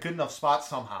are in a good enough spot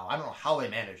somehow. I don't know how they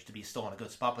managed to be still in a good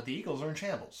spot, but the Eagles are in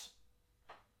shambles.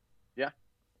 Yeah.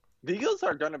 The Eagles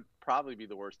are going to probably be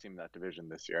the worst team in that division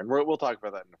this year, and we'll talk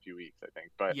about that in a few weeks, I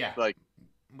think. But yeah, like,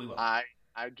 we will. I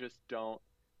just don't.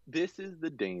 This is the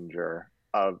danger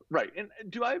of right. And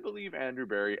do I believe Andrew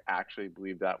Berry actually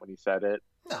believed that when he said it?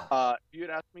 No. If you had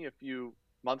asked me a few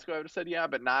months ago, I would have said yeah,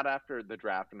 but not after the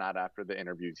draft and not after the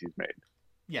interviews he's made.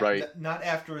 Yeah, right. Not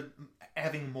after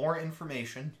having more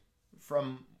information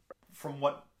from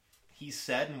what he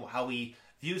said and how he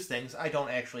views things. I don't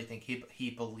actually think he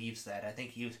believes that. I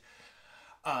think he was,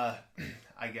 I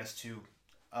guess, to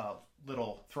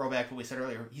little throwback to what we said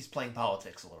earlier, he's playing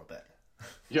politics a little bit.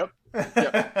 Yep.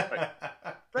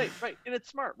 Right. And it's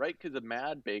smart, right? Because a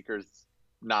mad Baker's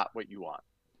not what you want.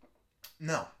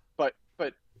 No. But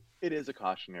it is a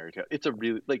cautionary tale. It's a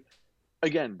really, like,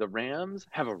 again, the Rams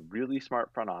have a really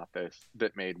smart front office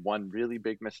that made one really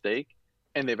big mistake,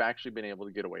 and they've actually been able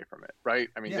to get away from it, right?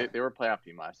 I mean, they were a playoff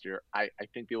team last year. I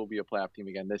think they will be a playoff team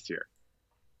again this year.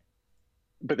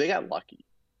 But they got lucky.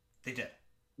 They did.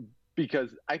 Because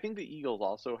I think the Eagles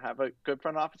also have a good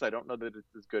front office. I don't know that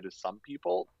it's as good as some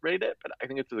people rate it, but I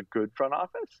think it's a good front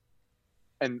office.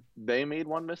 And they made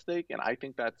one mistake, and I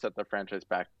think that set the franchise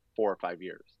back 4 or 5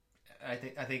 years. I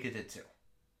think it did too.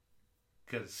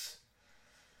 Because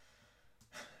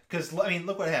I mean,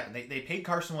 look what happened. They paid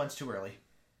Carson Wentz too early.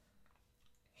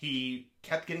 He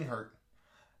kept getting hurt.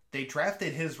 They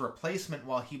drafted his replacement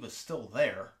while he was still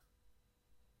there.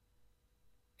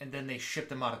 And then they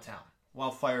shipped him out of town while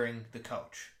firing the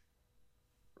coach.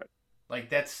 Right. Like,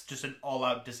 that's just an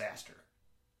all-out disaster.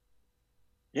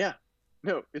 Yeah.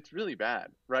 No, it's really bad,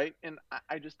 right? And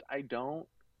I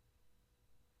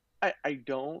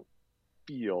don't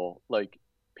feel like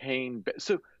paying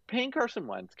Carson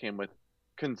Wentz came with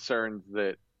concerns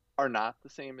that are not the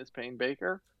same as paying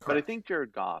Baker. Correct. But I think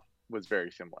Jared Goff was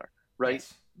very similar, right?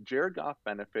 Yes. Jared Goff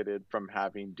benefited from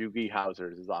having Doogie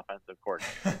Howser as his offensive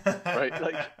coordinator, right?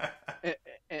 Like,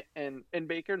 and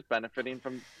Baker's benefiting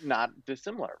from not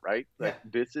dissimilar, right? Like,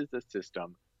 this is a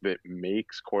system that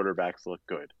makes quarterbacks look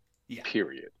good. Yeah.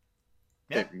 Period.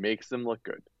 Yeah. It makes them look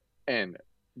good, and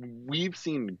we've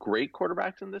seen great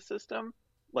quarterbacks in this system.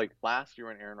 Like last year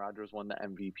when Aaron Rodgers won the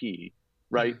MVP,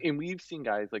 right? Mm-hmm. And we've seen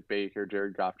guys like Baker,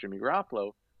 Jared Goff, Jimmy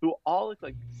Garoppolo, who all look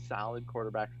like solid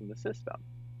quarterbacks in the system.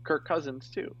 Kirk Cousins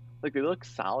too. Like, they look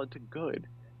solid to good.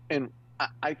 And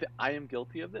I am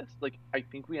guilty of this. Like, I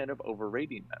think we end up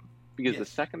overrating them because the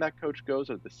second that coach goes,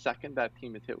 or the second that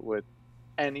team is hit with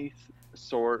any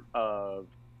sort of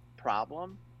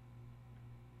problem,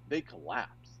 they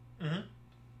collapse. Mm-hmm.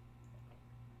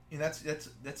 And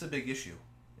that's a big issue.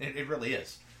 It really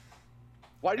is.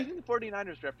 Why do you think the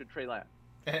 49ers drafted Trey Lance?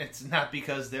 It's not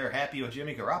because they're happy with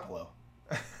Jimmy Garoppolo.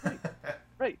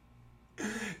 Right.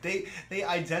 They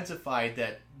identified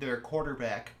that their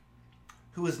quarterback,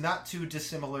 who is not too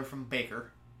dissimilar from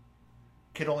Baker,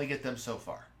 could only get them so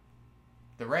far.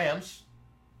 The Rams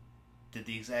did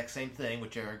the exact same thing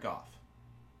with Jared Goff.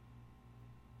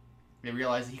 They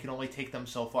realized that he could only take them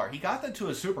so far. He got them to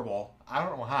a Super Bowl. I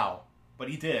don't know how, but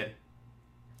he did.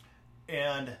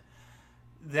 And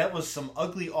that was some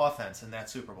ugly offense in that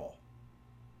Super Bowl.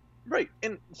 Right.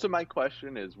 And so my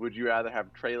question is, would you rather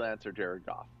have Trey Lance or Jared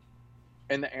Goff?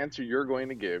 And the answer you're going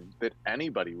to give, that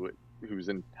anybody who's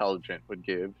intelligent would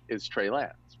give, is Trey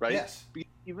Lance, right? Yes.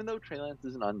 Even though Trey Lance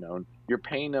is an unknown, you're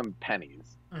paying him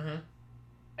pennies. Mm-hmm.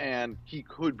 And he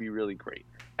could be really great.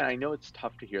 And I know it's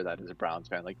tough to hear that as a Browns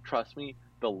fan. Like, trust me,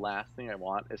 the last thing I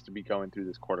want is to be going through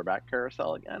this quarterback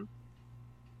carousel again.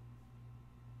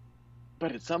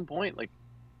 But at some point, like,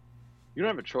 you don't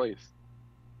have a choice.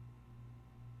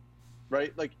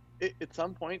 Right? Like, at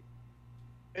some point,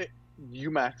 you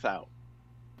max out.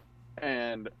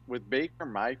 And with Baker,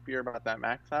 my fear about that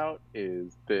max out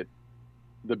is that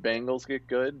the Bengals get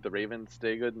good, the Ravens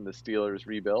stay good, and the Steelers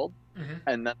rebuild, Hmm.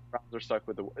 and then the Browns are stuck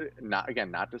with the not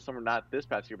this summer, not this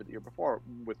past year, but the year before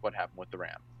with what happened with the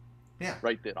Rams. Yeah.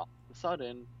 Right, that all of a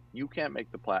sudden you can't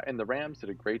make the play, and the Rams did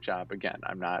a great job. Again,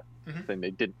 I'm not Hmm. saying they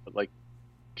didn't, but like,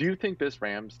 do you think this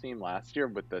Rams team last year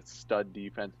with the stud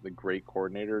defense and the great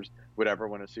coordinators would ever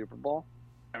win a Super Bowl?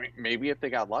 I mean, maybe if they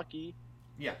got lucky,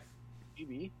 Yeah.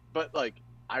 maybe, but like,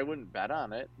 I wouldn't bet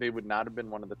on it. They would not have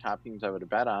been one of the top teams I would have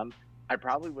bet on. I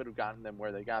probably would have gotten them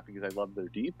where they got because I love their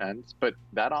defense. But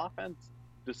that offense,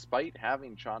 despite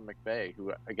having Sean McVay,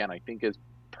 who again I think is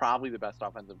probably the best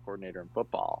offensive coordinator in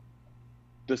football,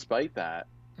 despite that,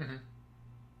 Hmm.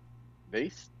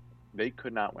 they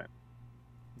could not win.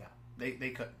 No,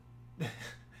 they couldn't.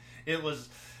 It was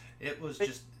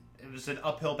an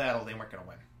uphill battle. They weren't going to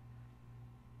win.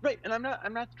 Right, and I'm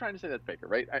not trying to say that's Baker,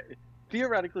 right?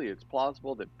 Theoretically, it's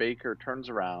plausible that Baker turns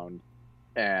around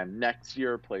and next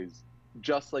year plays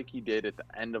just like he did at the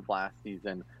end of last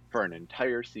season for an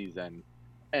entire season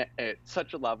at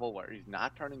such a level where he's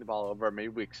not turning the ball over. Maybe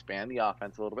we expand the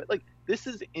offense a little bit. Like, this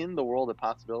is in the world of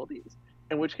possibilities.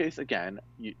 In which case, again,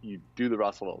 you do the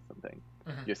Russell Wilson thing.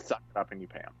 Hmm. You suck it up and you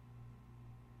pay him.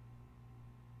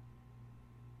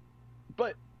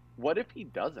 But what if he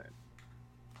doesn't?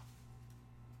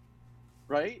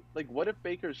 Right? Like, what if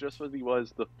Baker's just what he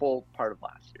was the full part of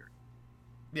last year?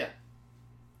 Yeah.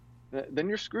 Then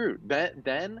you're screwed.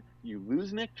 Then you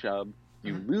lose Nick Chubb,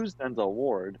 you Hmm. lose Denzel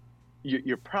Ward,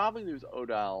 you probably lose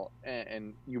Odell,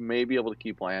 and you may be able to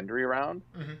keep Landry around.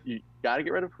 Hmm. You got to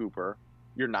get rid of Hooper.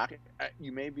 You're not.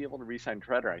 You may be able to re-sign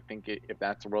Treader. I think if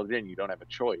that's the world you're in, you don't have a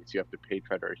choice. You have to pay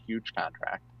Treader a huge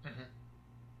contract. Hmm.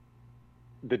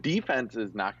 The defense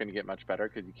is not going to get much better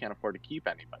because you can't afford to keep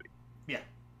anybody. Yeah.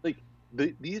 Like,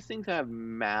 these things have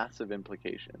massive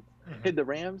implications. Hmm. Had the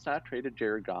Rams not traded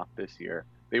Jared Goff this year,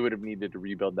 they would have needed to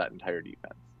rebuild that entire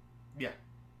defense. Yeah.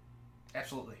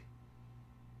 Absolutely.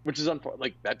 Which is unfortunate.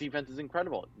 Like, that defense is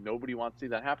incredible. Nobody wants to see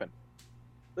that happen.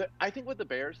 But I think what the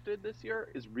Bears did this year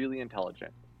is really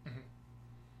intelligent. Hmm.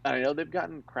 And I know they've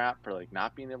gotten crap for like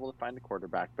not being able to find a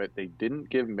quarterback, but they didn't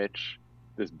give Mitch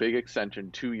this big extension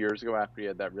 2 years ago after he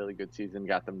had that really good season,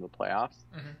 got them to the playoffs,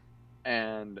 Hmm.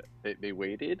 and they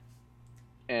waited,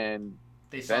 and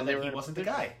They saw then they that were he in a wasn't the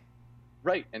position- guy.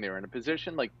 right, and they were in a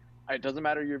position like, it doesn't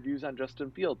matter your views on Justin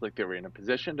Fields, like they were in a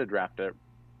position to draft a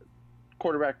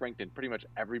quarterback ranked in pretty much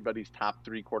everybody's top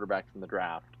 3 quarterbacks in the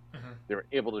draft. Hmm. They were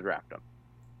able to draft him.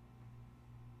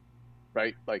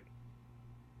 Right? Like,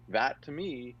 that to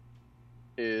me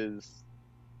is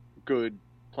good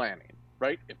planning,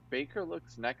 right? If Baker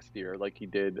looks next year like he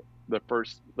did the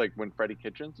first, like when Freddie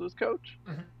Kitchens was coach,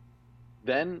 Mhm.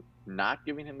 then not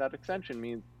giving him that extension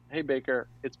means, hey, Baker,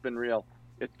 it's been real.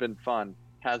 It's been fun.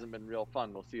 Hasn't been real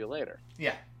fun. We'll see you later.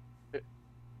 Yeah.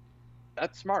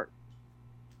 That's smart.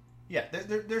 Yeah.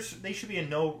 They should be in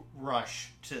no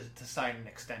rush to sign an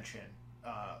extension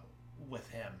with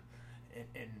him,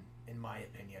 in my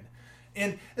opinion,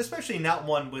 and especially not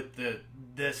one with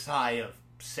this high of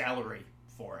salary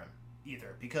for him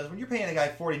either. Because when you're paying a guy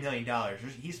 $40 million,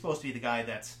 he's supposed to be the guy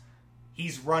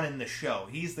he's running the show.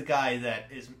 He's the guy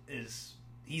that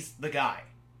he's the guy,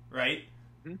 right?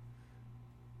 Mhm.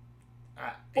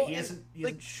 He hasn't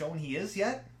shown he is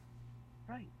yet.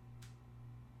 Right.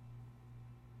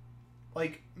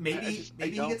 Like maybe he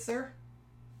gets there.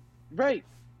 Right.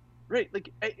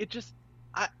 Like, it just,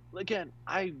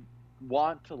 I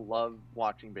want to love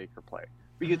watching Baker play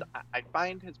because I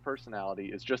find his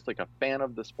personality is just like a fan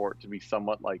of the sport to be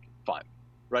somewhat like fun,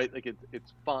 right? Like,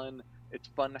 it's fun. It's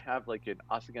fun to have like an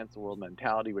us against the world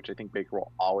mentality, which I think Baker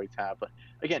will always have. But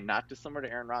again, not dissimilar to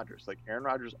Aaron Rodgers. Like, Aaron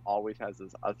Rodgers always has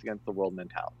this us against the world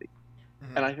mentality,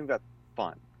 and I think that's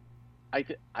fun.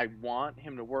 I want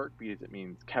him to work because it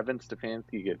means Kevin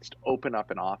Stefanski gets to open up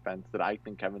an offense that I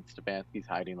think Kevin Stefanski's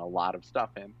hiding a lot of stuff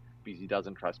in because he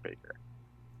doesn't trust Baker.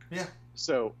 Yeah.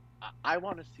 So I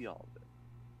want to see all of it.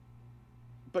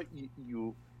 But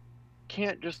you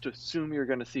can't just assume you're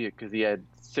going to see it because he had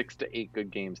 6 to 8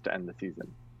 good games to end the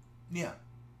season. Yeah.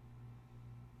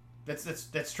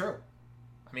 That's true.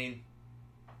 I mean,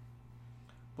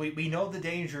 we know the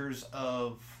dangers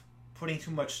of putting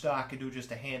too much stock into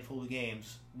just a handful of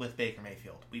games with Baker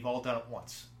Mayfield. We've all done it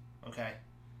once, okay?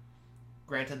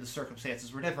 Granted, the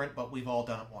circumstances were different, but we've all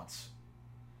done it once.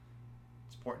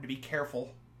 It's important to be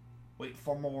careful. Wait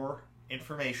for more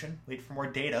information. Wait for more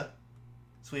data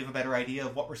so we have a better idea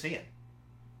of what we're seeing.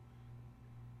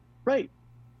 Right.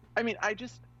 I mean,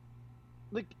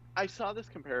 I saw this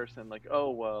comparison, like, oh,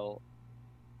 well,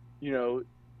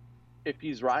 if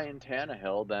he's Ryan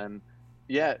Tannehill, then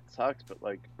Yeah, it sucks, but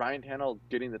like Ryan Tannehill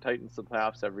getting the Titans to the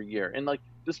playoffs every year, and like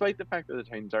despite the fact that the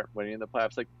Titans aren't winning in the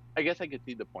playoffs, like I guess I could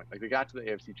see the point. Like they got to the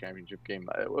AFC Championship game,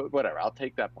 whatever. I'll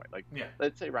take that point. Like Yeah.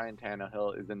 let's say Ryan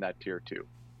Tannehill is in that tier two,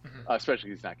 Hmm. especially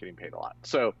he's not getting paid a lot.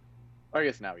 So I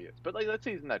guess now he is, but like let's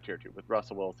say he's in that tier two with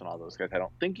Russell Wilson and all those guys. I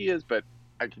don't think he is, but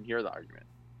I can hear the argument.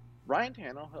 Ryan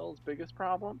Tannehill's biggest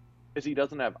problem is he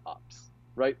doesn't have ups,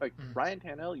 right? Like Ryan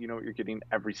Tannehill, you know what you're getting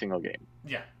every single game.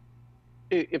 Yeah.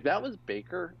 If that was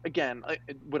Baker, again,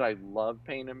 would I love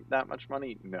paying him that much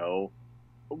money? No.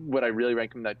 Would I really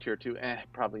rank him that tier two?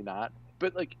 Probably not.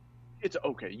 But like, it's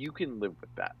okay. You can live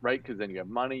with that, right? Because then you have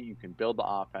money, you can build the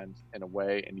offense in a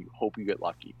way, and you hope you get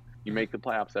lucky. You make the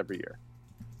playoffs every year.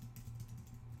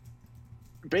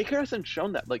 Baker hasn't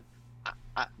shown that. Like,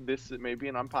 this may be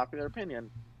an unpopular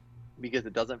opinion because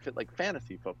it doesn't fit like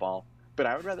fantasy football. But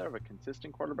I would rather have a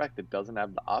consistent quarterback that doesn't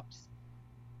have the ups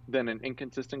than an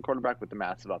inconsistent quarterback with the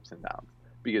massive ups and downs.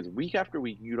 Because week after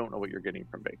week, you don't know what you're getting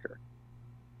from Baker.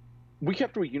 Week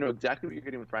after week, you know exactly what you're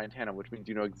getting with Ryan Tannehill, which means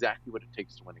you know exactly what it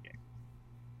takes to win a game.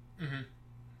 Mm-hmm.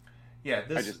 Yeah,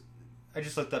 I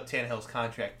just looked up Tannehill's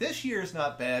contract. This year is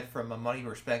not bad from a money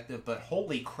perspective, but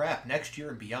holy crap, next year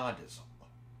and beyond is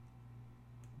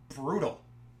brutal.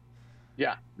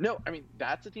 Yeah, no, I mean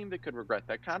that's a team that could regret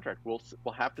that contract. We'll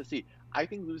have to see. I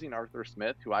think losing Arthur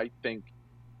Smith, who I think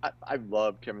I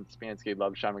love Kevin Stefanski, I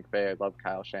love Sean McVay, I love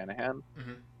Kyle Shanahan.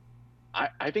 Mm-hmm.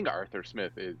 I think Arthur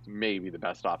Smith is maybe the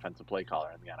best offensive play caller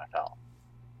in the NFL.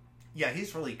 Yeah,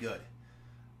 he's really good.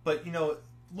 But, you know,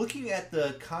 looking at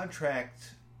the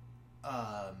contract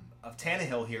of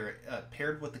Tannehill here,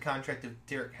 paired with the contract of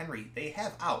Derrick Henry, they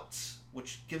have outs,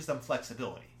 which gives them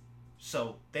flexibility.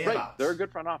 So they have outs. They're a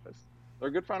good front office. They're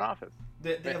a good front office.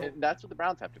 And that's what the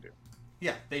Browns have to do.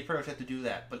 Yeah, they pretty much have to do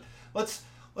that. But let's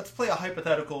play a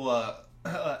hypothetical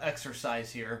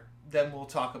exercise here. Then we'll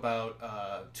talk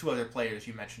about two other players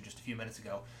you mentioned just a few minutes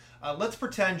ago. Let's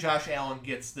pretend Josh Allen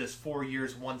gets this 4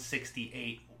 years,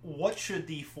 168. What should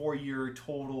the 4-year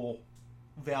total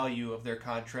value of their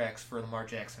contracts for Lamar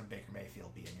Jackson and Baker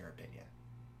Mayfield be, in your opinion?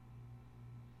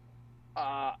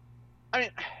 I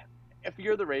mean, if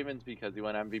you're the Ravens because he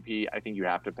won MVP, I think you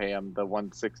have to pay him the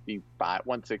 160 to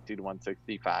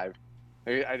 165.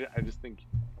 I just think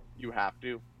you have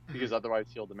to. Because otherwise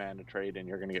he'll demand a trade and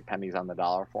you're going to get pennies on the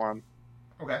dollar for him.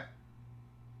 Okay.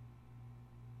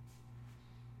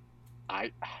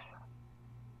 I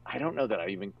don't know that I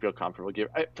even feel comfortable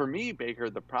giving. For me, Baker,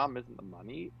 the problem isn't the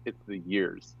money, it's the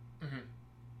years. Mm-hmm.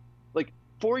 Like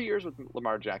 4 years with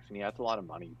Lamar Jackson, yeah, that's a lot of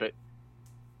money, but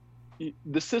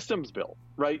the system's built,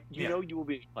 right? You know you will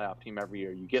be a playoff team every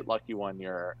year. You get lucky 1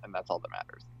 year, and that's all that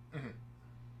matters. Mm-hmm.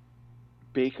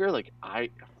 Baker,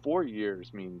 4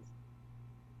 years means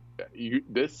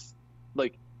this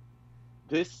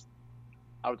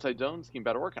outside zone scheme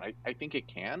better work, and I think it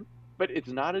can, but it's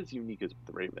not as unique as what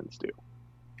the Ravens do,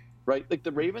 right? Like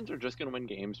the Ravens are just going to win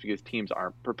games because teams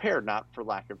aren't prepared, not for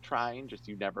lack of trying, just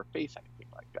you never face anything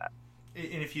like that.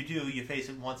 And if you do, you face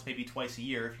it once, maybe twice a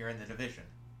year if you're in the division.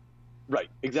 Right,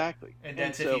 exactly. And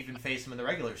that's if you even face them in the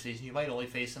regular season. You might only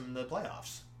face them in the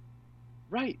playoffs.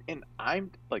 Right, and I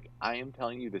am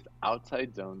telling you, this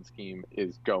outside zone scheme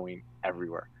is going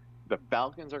everywhere. The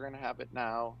Falcons are going to have it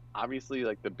now. Obviously,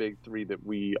 the big three that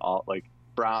we all like,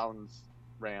 Browns,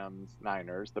 Rams,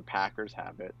 Niners, the Packers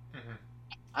have it. Mm-hmm.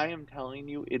 I am telling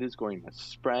you, it is going to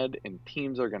spread, and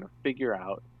teams are going to figure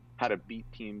out how to beat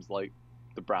teams like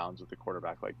the Browns with a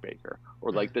quarterback like Baker,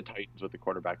 or like the Titans with a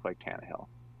quarterback like Tannehill.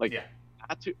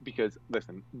 Because,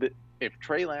 listen, if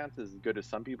Trey Lance is as good as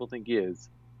some people think he is,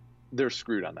 they're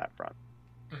screwed on that front.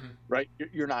 Mm-hmm. Right?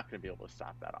 You're not going to be able to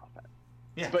stop that offense.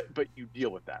 Yeah. But you deal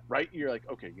with that, right? You're like,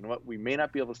 okay, you know what? We may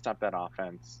not be able to stop that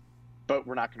offense, but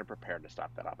we're not going to prepare to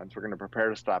stop that offense. We're going to prepare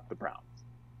to stop the Browns.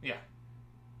 Yeah.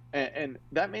 And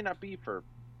that may not be for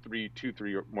 3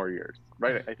 more years,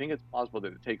 right? Mm-hmm. I think it's plausible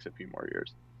that it takes a few more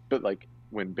years. But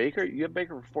when you have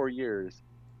Baker for 4 years,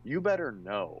 you better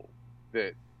know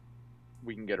that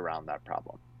we can get around that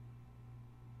problem.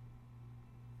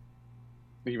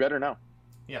 You better know.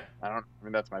 Yeah.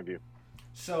 That's my view.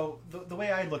 So the way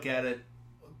I look at it,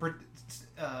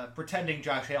 pretending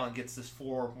Josh Allen gets this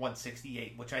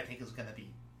 168, which I think is going to be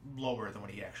lower than what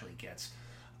he actually gets.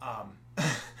 I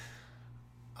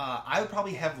would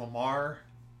probably have Lamar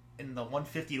in the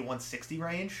 150 to 160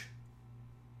 range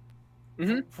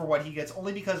for what he gets,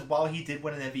 only because while he did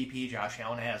win an MVP, Josh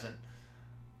Allen hasn't.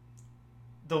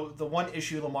 The one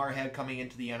issue Lamar had coming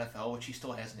into the NFL, which he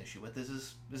still has an issue with,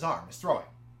 is his arm, his throwing.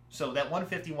 So that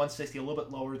 150, 160, a little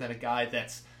bit lower than a guy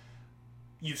that's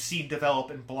you've seen develop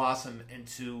and blossom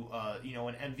into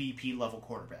an MVP level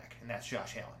quarterback, and that's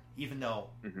Josh Allen. Even though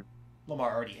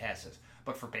Lamar already has his.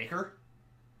 But for Baker,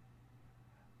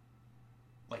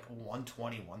 like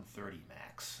 120, 130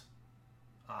 max.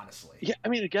 Honestly. Yeah, I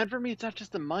mean, again, for me, it's not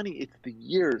just the money; it's the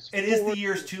years. It is the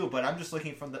years too, but I'm just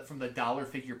looking from the dollar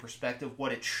figure perspective,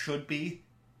 what it should be.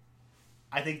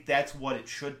 I think that's what it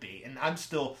should be, and that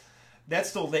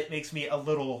still makes me a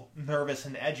little nervous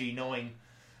and edgy, knowing,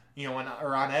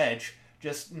 or on edge,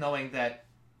 just knowing that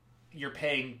you're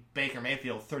paying Baker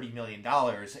Mayfield $30 million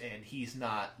and he's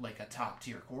not like a top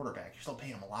tier quarterback. You're still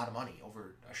paying him a lot of money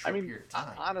over a short period of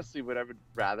time. Honestly, what I would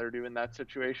rather do in that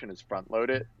situation is front load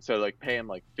it. So like pay him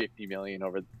like $50 million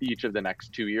over each of the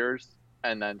next 2 years,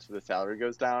 and then so the salary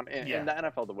goes down. And in the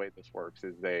NFL, the way this works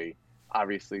is they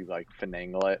obviously like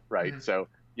finagle it, right? Mm-hmm. So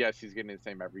yes, he's getting the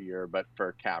same every year, but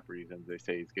for cap reasons, they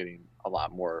say he's getting a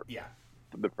lot more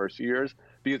the first few years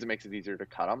because it makes it easier to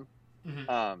cut him.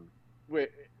 Mm-hmm.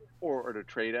 Or to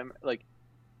trade him, like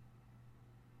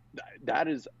that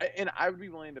is, and I would be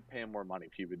willing to pay him more money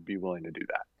if he would be willing to do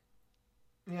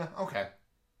that. Yeah, okay.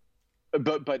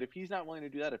 But if he's not willing to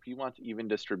do that, if he wants even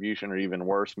distribution or even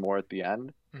worse, more at the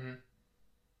end, mm-hmm.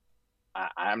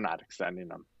 I'm not extending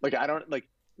him. Like I don't like,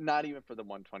 not even for the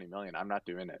 120 million. I'm not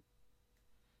doing it.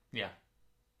 Yeah,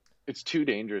 it's too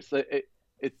dangerous.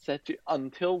 It's set to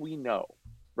until we know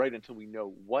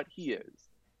what he is,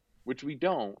 which we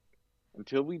don't.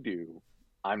 Until we do,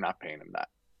 I'm not paying him that.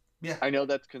 Yeah. I know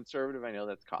that's conservative. I know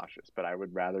that's cautious, but I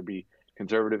would rather be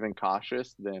conservative and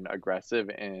cautious than aggressive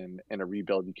in a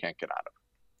rebuild you can't get out of.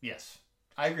 Yes.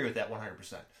 I agree with that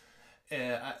 100%.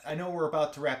 I know we're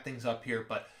about to wrap things up here,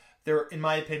 but in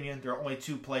my opinion, there are only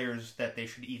two players that they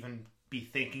should even be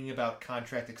thinking about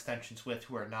contract extensions with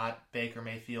who are not Baker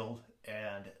Mayfield.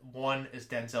 And one is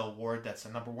Denzel Ward. That's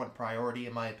the number one priority,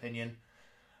 in my opinion.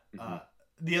 Mm-hmm.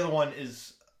 The other one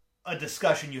is a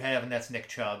discussion you have, and that's Nick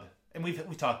Chubb. And we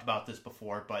talked about this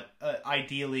before, but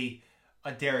ideally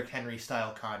a Derrick Henry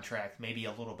style contract, maybe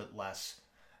a little bit less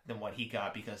than what he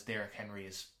got because Derrick Henry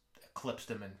has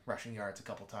eclipsed him in rushing yards a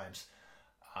couple times.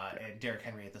 And Derrick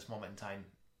Henry at this moment in time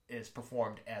is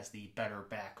performed as the better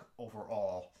back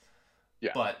overall.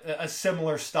 Yeah. But a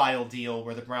similar style deal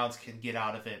where the Browns can get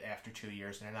out of it after 2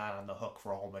 years and they're not on the hook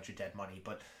for a whole bunch of dead money.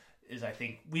 But I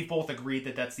think we both agreed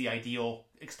that that's the ideal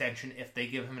extension. If they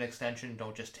give him an extension,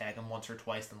 don't just tag him once or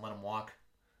twice, then let him walk.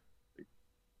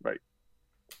 Right.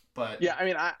 But yeah, I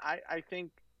mean, I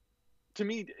think to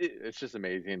me it's just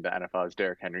amazing. The NFL is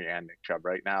Derrick Henry and Nick Chubb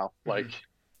right now. Like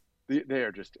they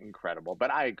are just incredible. But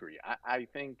I agree. I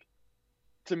think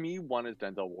to me one is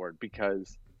Denzel Ward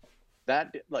because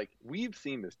that like we've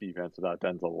seen this defense without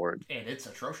Denzel Ward, and it's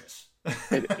atrocious.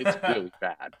 It's really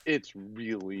bad. It's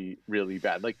really, really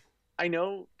bad. Like. I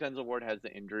know Denzel Ward has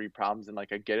the injury problems, and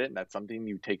like I get it, and that's something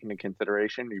you take into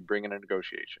consideration. You bring in a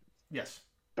negotiation. Yes,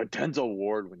 but Denzel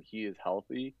Ward, when he is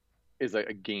healthy, is like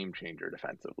a game changer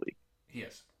defensively. He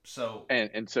is. So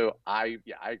and so I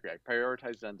agree. I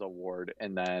prioritize Denzel Ward,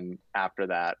 and then after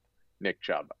that, Nick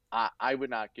Chubb. I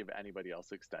would not give anybody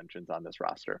else extensions on this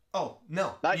roster. Oh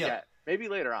no, not yet. Maybe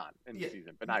later on in the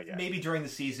season, but not yet. Maybe during the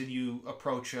season you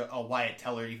approach a Wyatt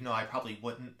Teller, even though I probably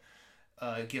wouldn't.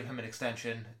 Give him an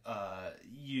extension.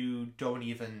 You don't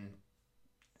even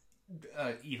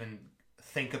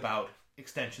think about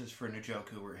extensions for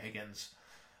Njoku or Higgins.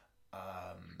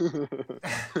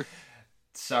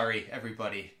 Sorry,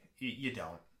 everybody, you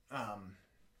don't.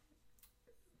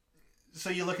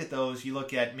 So you look at those. You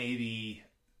look at maybe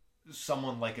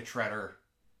someone like a Treader,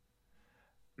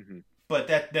 but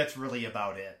that's really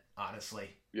about it,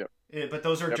 honestly. Yep. But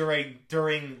those are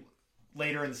during.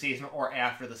 Later in the season or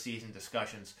after the season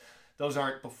discussions. Those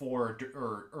aren't before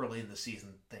or early in the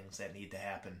season things that need to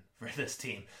happen for this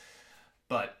team.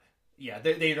 But yeah,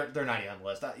 they're not even on the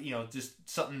list. Just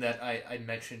something that I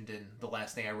mentioned in the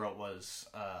last thing I wrote was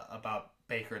about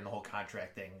Baker and the whole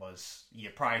contract thing was you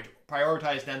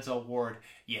prioritize Denzel Ward.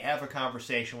 You have a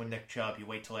conversation with Nick Chubb. You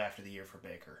wait till after the year for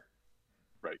Baker.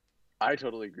 Right. I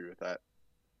totally agree with that.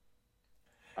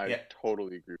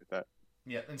 Totally agree with that.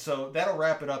 Yeah, and so that'll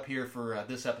wrap it up here for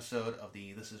this episode of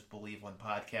the This Is Believe One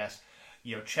podcast.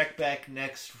 Check back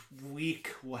next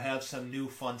week. We'll have some new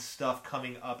fun stuff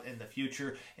coming up in the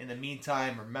future. In the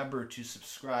meantime, remember to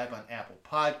subscribe on Apple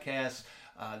Podcasts.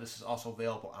 This is also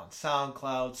available on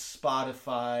SoundCloud,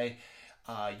 Spotify.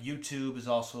 YouTube is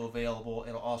also available.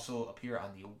 It'll also appear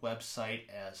on the website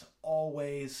as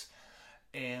always.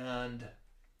 And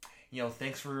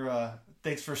thanks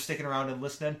for sticking around and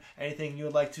listening. Anything you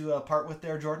would like to part with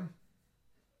there, Jordan?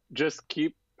 Just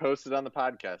keep posted on the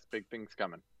podcast. Big things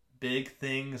coming. Big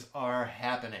things are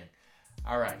happening.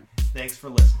 All right. Thanks for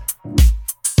listening.